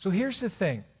 So here's the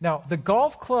thing. Now, the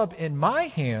golf club in my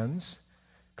hands,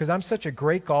 because I'm such a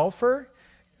great golfer,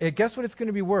 guess what it's going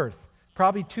to be worth?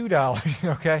 Probably $2,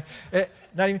 okay?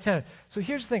 Not even 10. So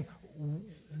here's the thing.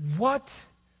 What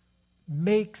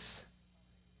makes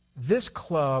this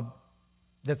club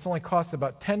that's only cost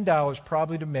about $10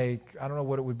 probably to make, I don't know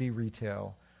what it would be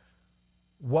retail,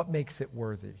 what makes it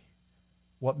worthy?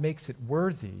 What makes it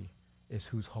worthy is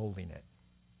who's holding it.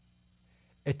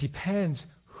 It depends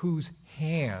whose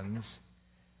hands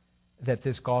that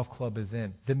this golf club is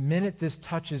in. The minute this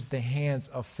touches the hands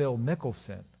of Phil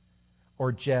Mickelson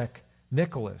or Jack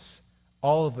Nicklaus,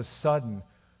 all of a sudden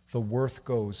the worth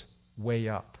goes way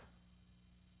up.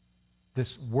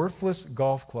 This worthless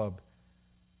golf club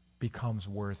becomes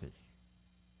worthy.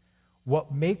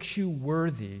 What makes you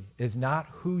worthy is not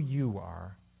who you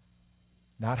are,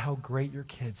 not how great your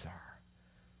kids are,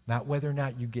 not whether or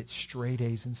not you get straight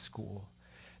A's in school,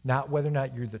 not whether or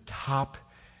not you're the top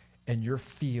in your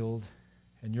field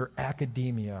and your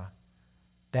academia.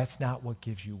 That's not what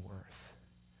gives you worth.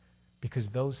 Because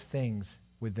those things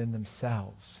within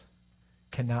themselves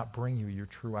cannot bring you your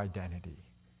true identity.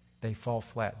 They fall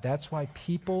flat. That's why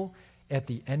people at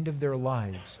the end of their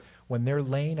lives, when they're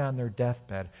laying on their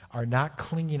deathbed, are not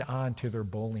clinging on to their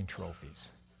bowling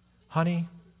trophies. Honey,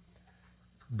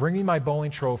 bring me my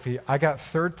bowling trophy. I got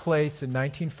third place in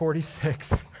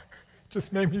 1946.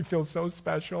 Just made me feel so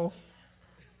special.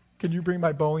 Can you bring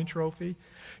my bowling trophy?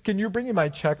 Can you bring me my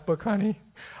checkbook, honey?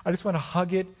 I just want to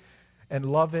hug it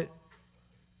and love it.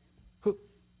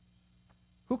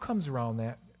 Who comes around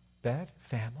that bed?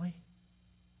 Family?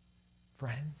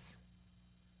 Friends?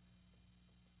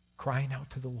 Crying out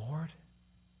to the Lord?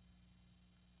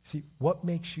 See, what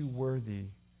makes you worthy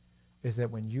is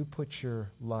that when you put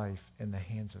your life in the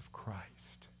hands of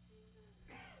Christ,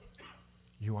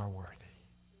 you are worthy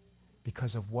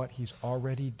because of what he's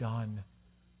already done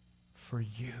for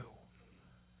you.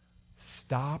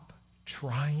 Stop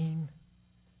trying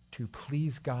to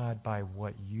please God by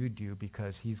what you do,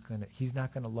 because he's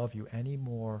not going to love you any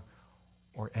more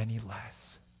or any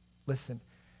less. Listen,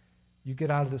 you get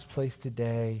out of this place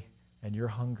today and you're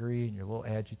hungry and you're a little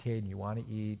agitated and you want to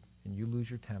eat and you lose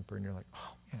your temper and you're like,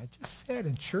 oh man, I just sat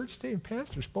in church today and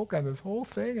pastor spoke on this whole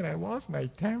thing and I lost my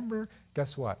temper.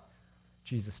 Guess what?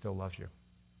 Jesus still loves you.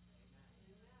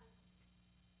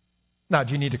 Now,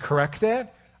 do you need to correct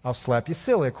that? I'll slap you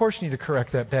silly. Of course you need to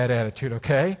correct that bad attitude,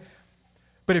 okay?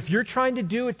 But if you're trying to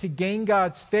do it to gain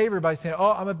God's favor by saying,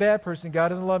 oh, I'm a bad person, God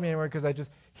doesn't love me anymore because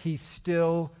he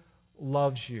still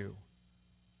loves you.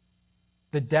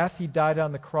 The death he died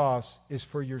on the cross is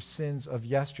for your sins of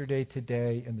yesterday,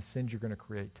 today, and the sins you're going to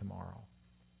create tomorrow.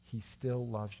 He still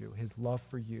loves you. His love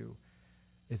for you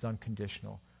is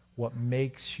unconditional. What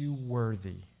makes you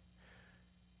worthy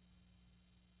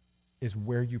is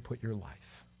where you put your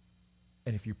life.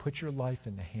 And if you put your life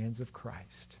in the hands of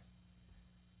Christ,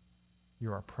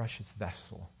 you're a precious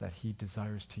vessel that he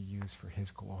desires to use for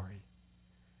his glory.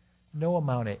 No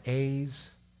amount of A's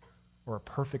or a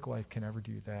perfect life can ever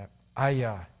do that.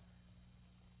 I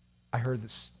heard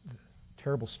this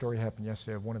terrible story happen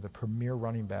yesterday of one of the premier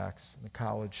running backs in the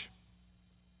college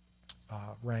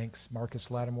ranks, Marcus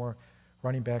Lattimore,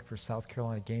 running back for South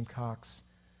Carolina Gamecocks.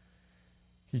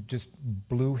 He just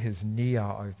blew his knee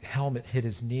out. A helmet hit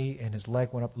his knee and his leg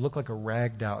went up. It looked like a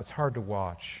rag doll. It's hard to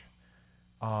watch.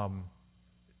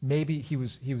 Maybe he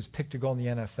was picked to go in the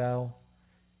NFL.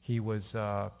 He was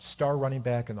a star running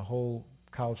back in the whole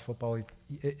college football.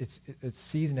 It's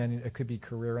season ending. It could be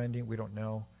career ending. We don't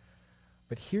know.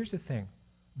 But here's the thing.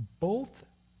 Both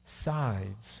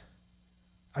sides,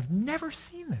 I've never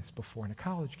seen this before in a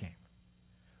college game.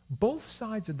 Both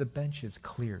sides of the benches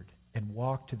cleared. and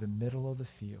walked to the middle of the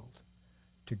field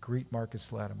to greet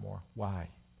Marcus Lattimore. Why?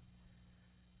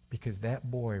 Because that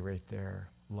boy right there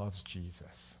loves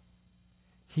Jesus.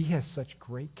 He has such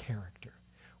great character.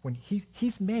 When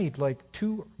he's made like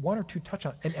one or two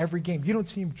touchdowns in every game. You don't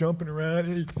see him jumping around,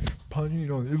 hey, punching,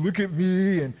 look at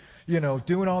me, and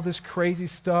doing all this crazy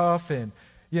stuff, and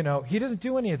he doesn't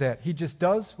do any of that. He just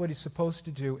does what he's supposed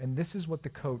to do, and this is what the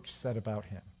coach said about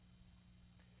him.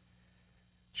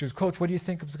 She goes, Coach, what do you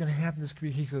think is going to happen this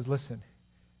week? He says, listen,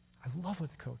 I love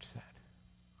what the coach said.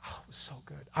 Oh, it was so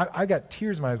good. I got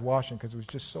tears in my eyes watching because it was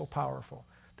just so powerful.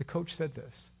 The coach said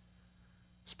this.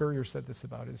 Spurrier said this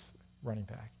about his running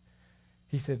back.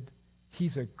 He said,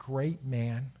 he's a great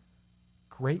man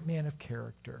of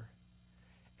character,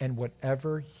 and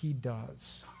whatever he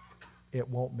does, it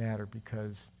won't matter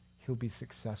because he'll be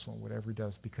successful in whatever he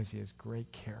does because he has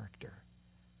great character.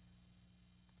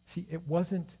 See, it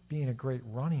wasn't being a great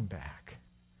running back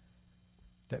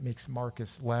that makes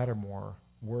Marcus Lattimore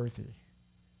worthy.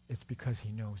 It's because he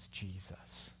knows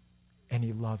Jesus, and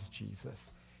he loves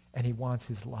Jesus, and he wants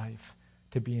his life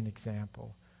to be an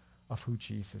example of who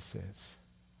Jesus is.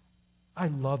 I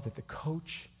love that the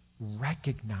coach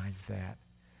recognized that,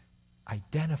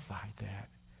 identified that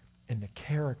in the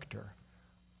character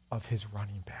of his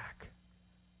running back.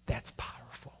 That's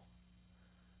powerful.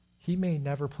 He may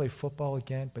never play football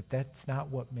again, but that's not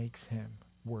what makes him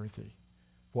worthy.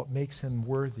 What makes him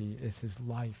worthy is his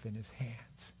life and his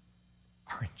hands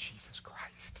are in Jesus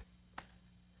Christ.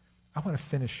 I want to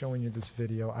finish showing you this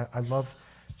video. I love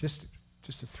just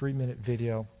a 3-minute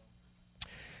video.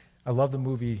 I love the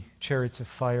movie Chariots of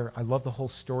Fire. I love the whole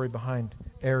story behind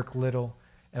Eric Liddell.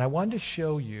 And I wanted to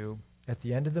show you at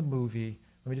the end of the movie,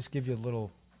 let me just give you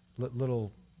a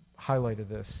little highlight of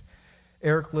this.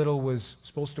 Eric Liddell was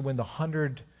supposed to win the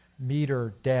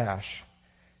 100-meter dash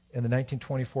in the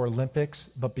 1924 Olympics,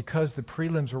 but because the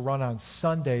prelims were run on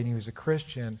Sunday and he was a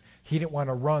Christian, he didn't want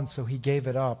to run, so he gave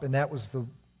it up. And that was the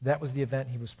event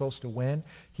he was supposed to win.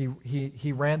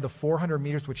 He ran the 400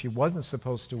 meters, which he wasn't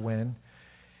supposed to win.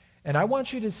 And I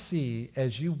want you to see,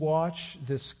 as you watch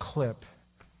this clip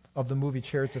of the movie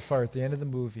Chariots of Fire at the end of the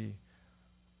movie,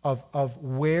 of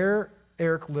where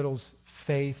Eric Liddell's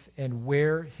faith and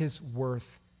where his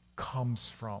worth comes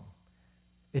from.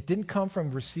 It didn't come from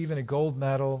receiving a gold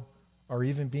medal or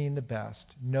even being the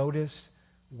best. Notice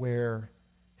where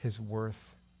his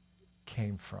worth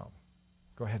came from.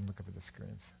 Go ahead and look up at the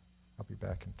screens. I'll be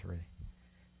back in 3.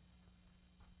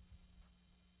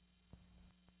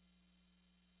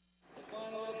 The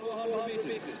final of 400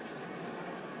 meters.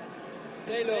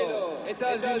 Taylor,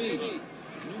 États-Unis.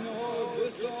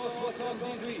 Numéro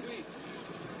 278.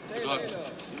 Good luck.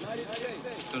 United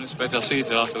States. Don't expect I'll see you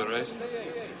till after the race.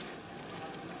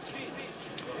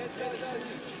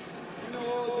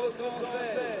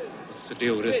 What's the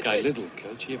deal with this guy Liddell,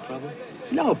 Coach? He a problem?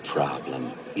 No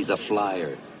problem. He's a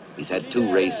flyer. He's had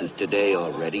 2 races today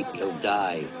already. He'll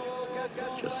die.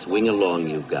 Just swing along,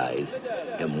 you guys,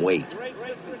 and wait.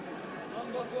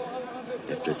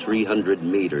 After 300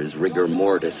 meters, rigor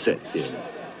mortis sets in.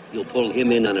 You'll pull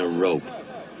him in on a rope.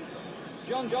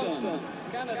 Johnson,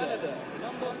 Canada.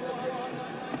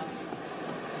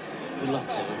 Good luck,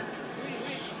 Taylor.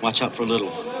 Watch out for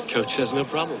Little. Coach says no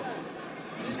problem.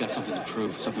 He's got something to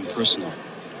prove, something personal.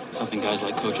 Something guys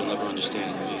like Coach will never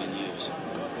understand in a million years.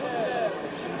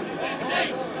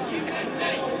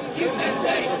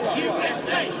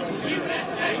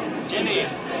 Jenny.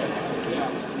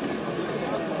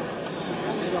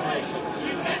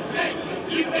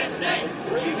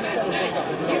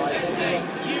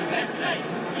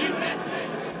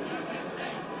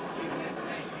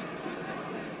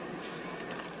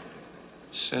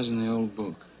 Says in the old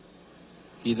book,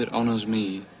 he that honors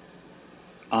me,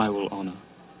 I will honor.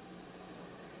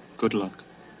 Good luck,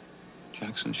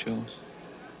 Jackson Shores.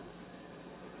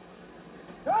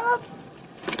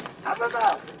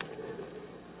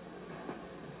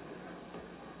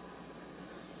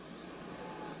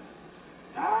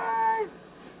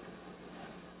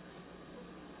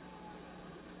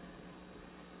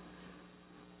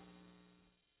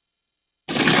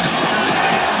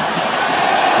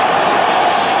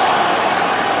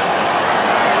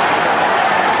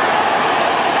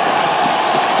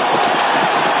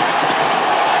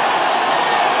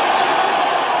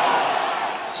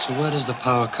 So where does the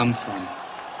power come from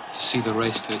to see the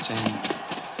race to its end?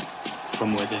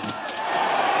 From within.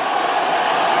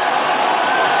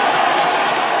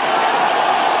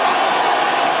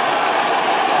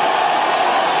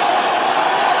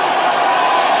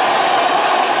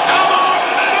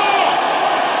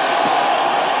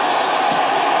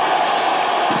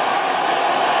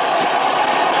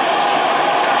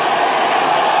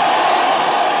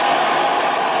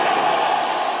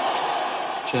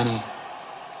 Jenny,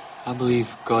 I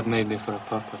believe God made me for a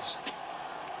purpose.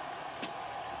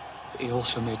 But he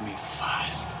also made me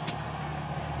fast.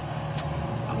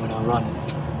 And when I run,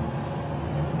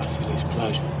 I feel his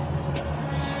pleasure.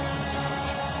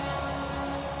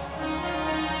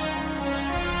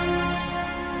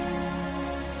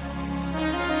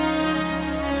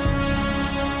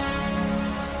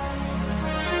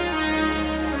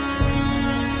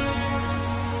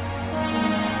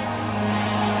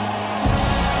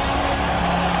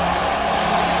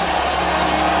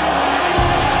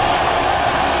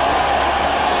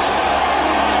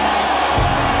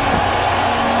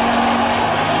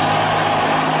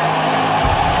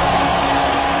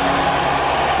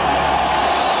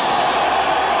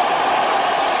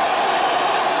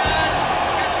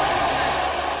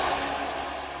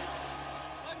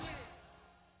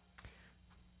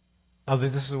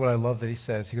 This is what I love that he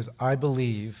says. He goes, I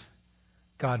believe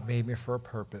God made me for a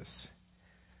purpose,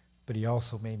 but he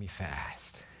also made me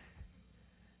fast.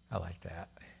 I like that.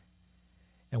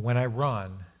 And when I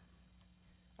run,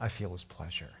 I feel his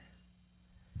pleasure.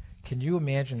 Can you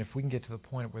imagine if we can get to the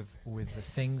point with the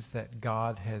things that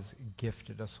God has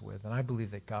gifted us with? And I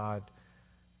believe that God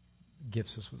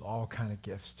gifts us with all kind of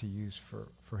gifts to use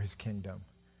for his kingdom.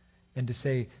 And to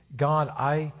say, God,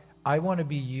 I want to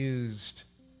be used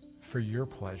for your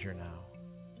pleasure now.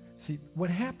 See, what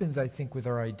happens, I think, with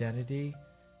our identity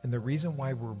and the reason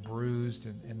why we're bruised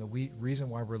and the reason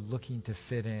why we're looking to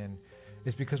fit in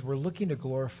is because we're looking to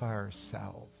glorify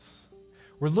ourselves.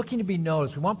 We're looking to be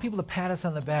noticed. We want people to pat us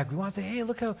on the back. We want to say, hey,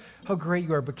 look how great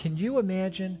you are. But can you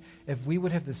imagine if we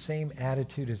would have the same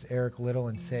attitude as Eric Little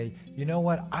and say, you know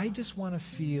what, I just want to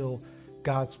feel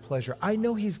God's pleasure. I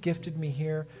know he's gifted me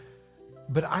here,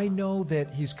 but I know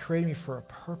that he's created me for a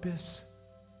purpose.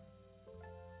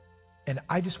 And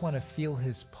I just want to feel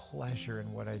his pleasure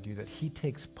in what I do, that he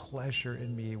takes pleasure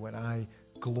in me when I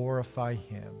glorify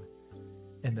him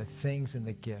in the things and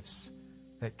the gifts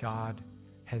that God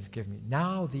has given me.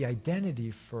 Now, the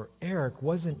identity for Eric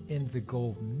wasn't in the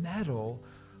gold medal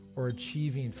or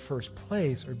achieving first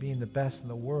place or being the best in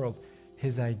the world.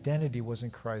 His identity was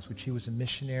in Christ, which he was a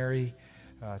missionary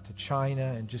to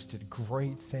China and just did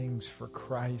great things for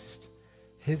Christ.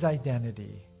 His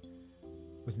identity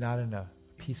was not in a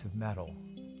piece of metal.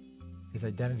 His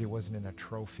identity wasn't in a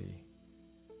trophy.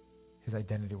 His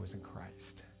identity was in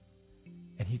Christ.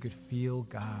 And he could feel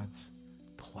God's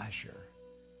pleasure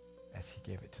as he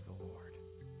gave it to the Lord.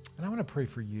 And I want to pray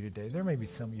for you today. There may be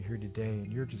some of you here today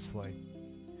and you're just like,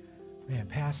 man,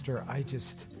 Pastor, I've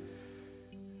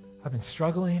been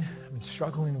struggling. I've been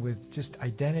struggling with just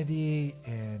identity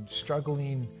and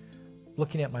struggling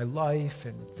looking at my life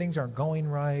and things aren't going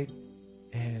right.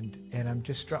 And I'm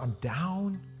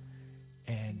down,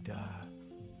 and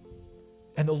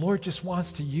the Lord just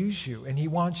wants to use you, and he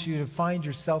wants you to find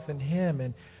yourself in him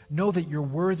and know that you're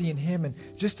worthy in him, and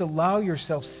just allow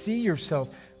yourself, see yourself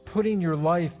putting your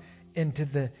life into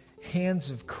the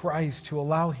hands of Christ to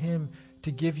allow him to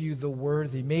give you the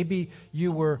worthy. Maybe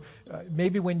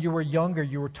when you were younger,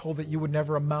 you were told that you would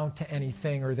never amount to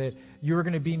anything, or that you were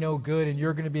going to be no good and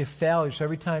you're going to be a failure. So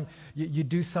every time you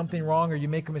do something wrong or you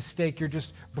make a mistake, you're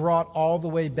just brought all the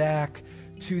way back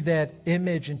to that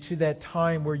image and to that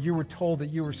time where you were told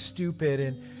that you were stupid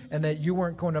and that you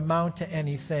weren't going to amount to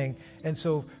anything. And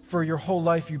so for your whole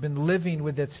life, you've been living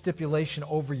with that stipulation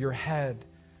over your head.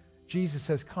 Jesus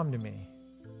says, come to me.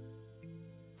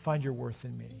 Find your worth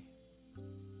in me.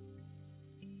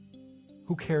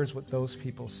 Who cares what those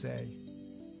people say?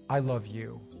 I love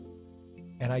you,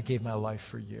 and I gave my life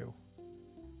for you.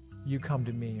 You come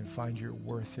to me and find your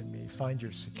worth in me, find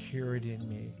your security in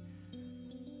me,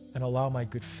 and allow my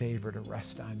good favor to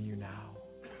rest on you now.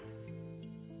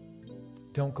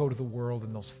 Don't go to the world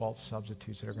and those false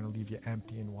substitutes that are going to leave you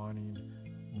empty and wanting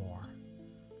more.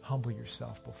 Humble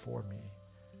yourself before me.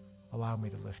 Allow me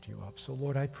to lift you up. So,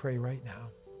 Lord, I pray right now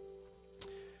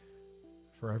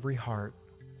for every heart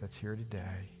that's here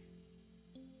today,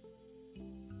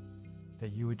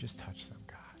 that you would just touch them,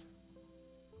 God.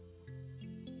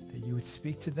 That you would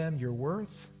speak to them your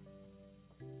worth,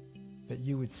 that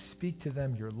you would speak to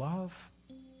them your love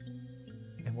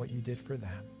and what you did for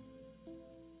them.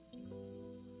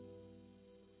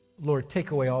 Lord,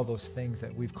 take away all those things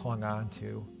that we've clung on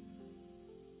to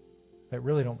that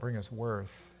really don't bring us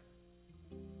worth.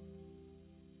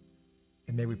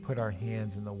 And may we put our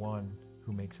hands in the one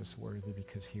who makes us worthy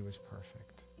because he was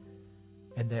perfect.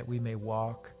 And that we may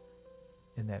walk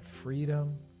in that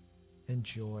freedom and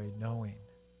joy knowing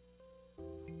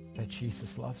that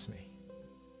Jesus loves me,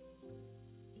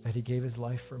 that he gave his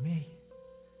life for me,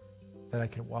 that I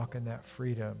can walk in that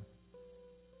freedom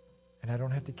And I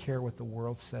don't have to care what the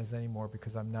world says anymore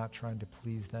because I'm not trying to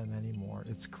please them anymore.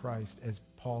 It's Christ. As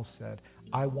Paul said,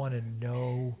 I want to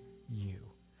know you.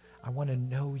 I want to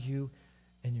know you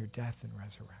in your death and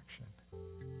resurrection.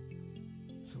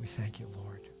 So we thank you,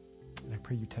 Lord. And I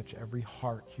pray you touch every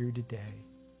heart here today,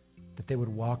 that they would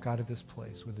walk out of this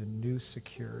place with a new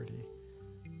security,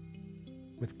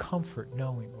 with comfort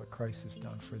knowing what Christ has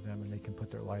done for them, and they can put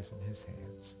their lives in his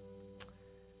hands.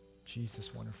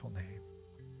 Jesus' wonderful name.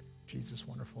 Jesus'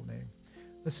 wonderful name.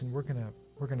 Listen, we're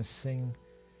gonna sing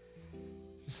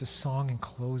just a song in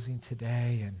closing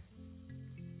today, and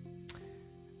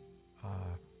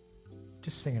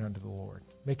just sing it unto the Lord.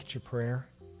 Make it your prayer.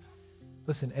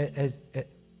 Listen,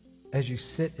 as you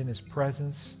sit in his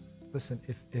presence, listen,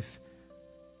 if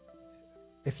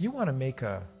you want to make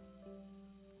a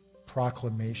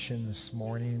proclamation this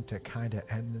morning to kind of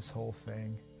end this whole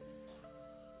thing,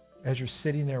 as you're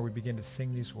sitting there, we begin to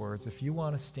sing these words. If you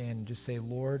want to stand and just say,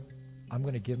 Lord, I'm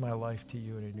going to give my life to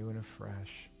you in a new and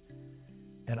afresh.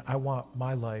 And I want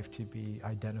my life to be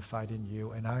identified in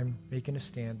you. And I'm making a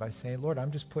stand by saying, Lord, I'm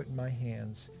just putting my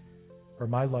hands, or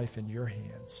my life in your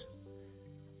hands.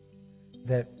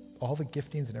 That all the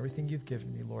giftings and everything you've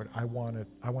given me, Lord, I want to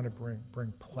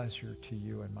bring pleasure to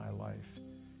you in my life.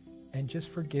 And just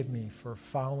forgive me for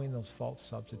following those false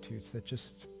substitutes that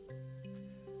just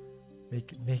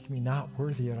make me not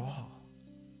worthy at all.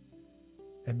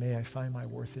 And may I find my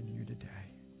worth in you today.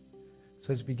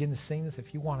 So as we begin to sing this,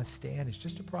 if you want to stand, it's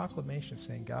just a proclamation of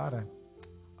saying, God,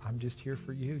 I'm just here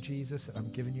for you, Jesus, and I'm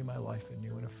giving you my life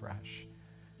anew and afresh.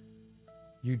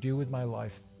 You do with my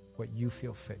life what you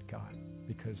feel fit, God,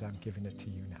 because I'm giving it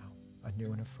to you now,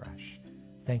 anew and afresh.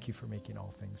 Thank you for making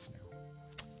all things new.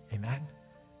 Amen?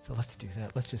 So let's do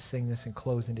that. Let's just sing this in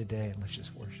closing today, and let's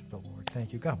just worship the Lord.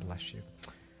 Thank you. God bless you.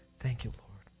 Thank you,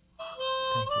 Lord.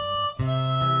 Thank you, Lord.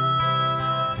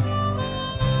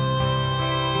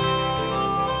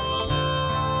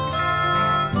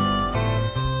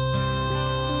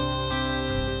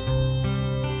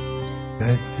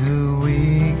 Let the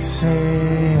weak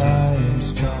say I am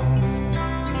strong.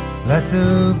 Let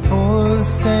the poor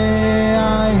say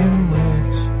I am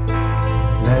rich.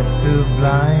 Let the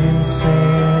blind say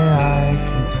I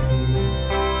can see.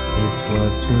 It's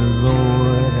what the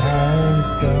Lord has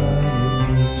done in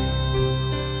me.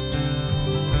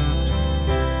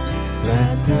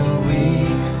 Let the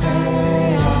weak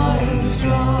say I am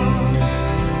strong.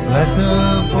 Let the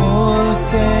poor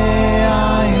say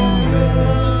I am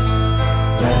rich.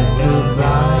 Let the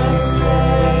blind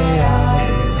say I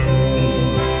can see.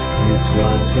 It's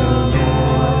what the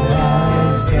Lord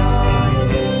has done in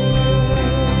me.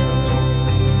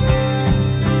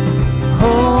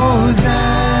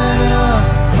 Hosanna,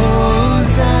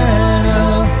 Hosanna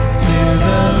to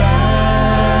the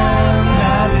Lamb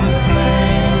that was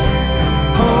slain.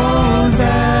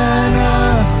 Hosanna,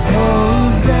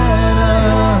 Hosanna,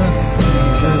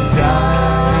 Jesus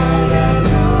died and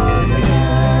rose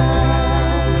again.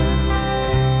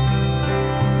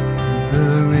 The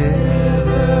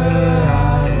river I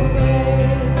will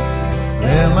wade,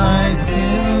 there my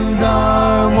sins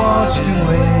are washed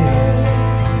away.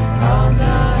 On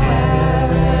the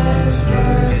heavens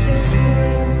mercy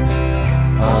streams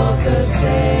of the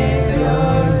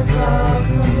Savior's love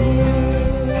for me.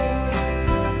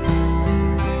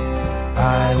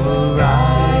 I will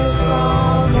rise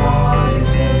from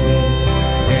waters deep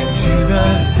into the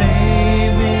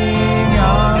saving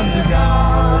arms of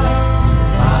God.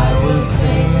 I will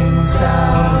sing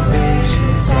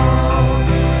salvation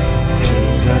songs.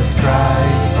 Jesus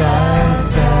Christ has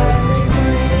set me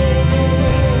free.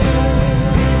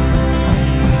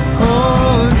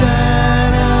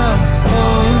 Hosanna,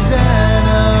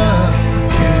 Hosanna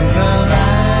to the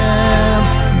Lamb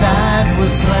that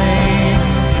was slain.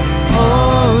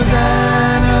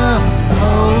 Hosanna,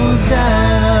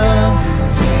 Hosanna,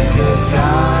 Jesus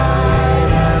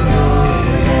died and rose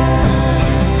again.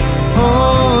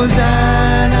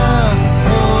 Hosanna,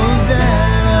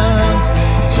 Hosanna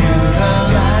to the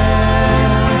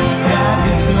Lamb that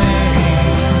was slain.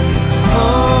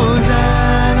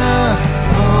 Hosanna,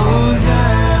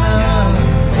 Hosanna,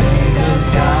 Jesus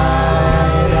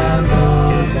died and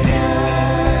rose again.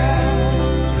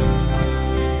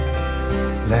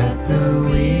 Let the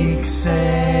weak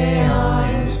say I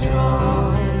am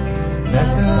strong. Let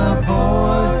the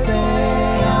poor say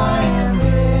I am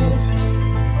rich.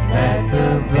 Let the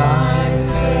blind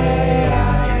say I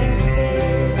can see.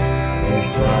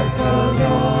 It's what the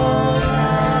Lord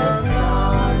has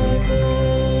done in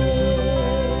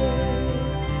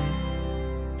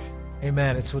me.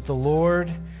 Amen. It's what the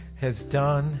Lord has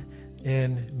done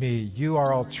in me. You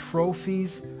are all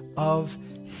trophies of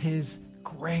his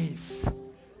grace.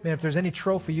 Man, if there's any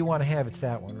trophy you want to have, it's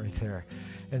that one right there.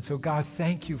 And so, God,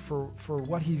 thank you for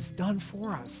what he's done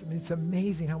for us. I mean, it's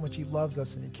amazing how much he loves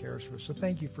us and he cares for us. So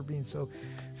thank you for being so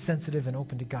sensitive and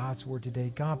open to God's word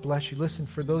today. God bless you. Listen,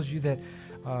 for those of you that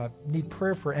need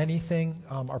prayer for anything,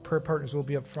 our prayer partners will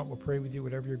be up front. We'll pray with you,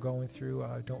 whatever you're going through.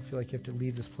 Don't feel like you have to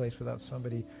leave this place without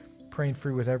somebody praying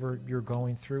through whatever you're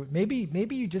going through. Maybe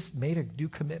you just made a new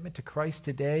commitment to Christ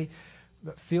today.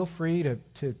 Feel free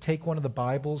to take one of the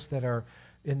Bibles that are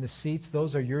in the seats.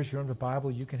 Those are yours. If you don't have a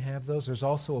Bible, you can have those. There's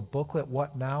also a booklet,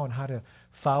 What Now, and how to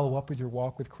follow up with your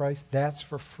walk with Christ. That's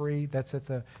for free. That's at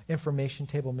the information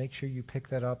table. Make sure you pick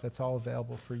that up. That's all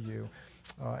available for you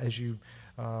as you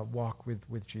walk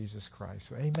with Jesus Christ.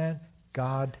 So, amen.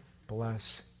 God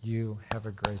bless you. Have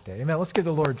a great day. Amen. Let's give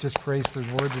the Lord just praise for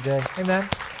his word today. Amen.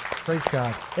 Praise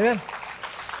God. Amen.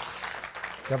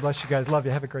 God bless you guys. Love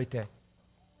you. Have a great day.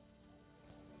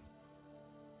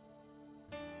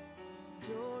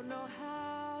 Don't know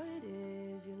how it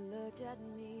is you looked at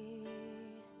me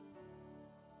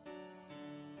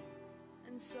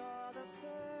and saw the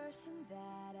person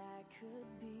that I could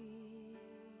be.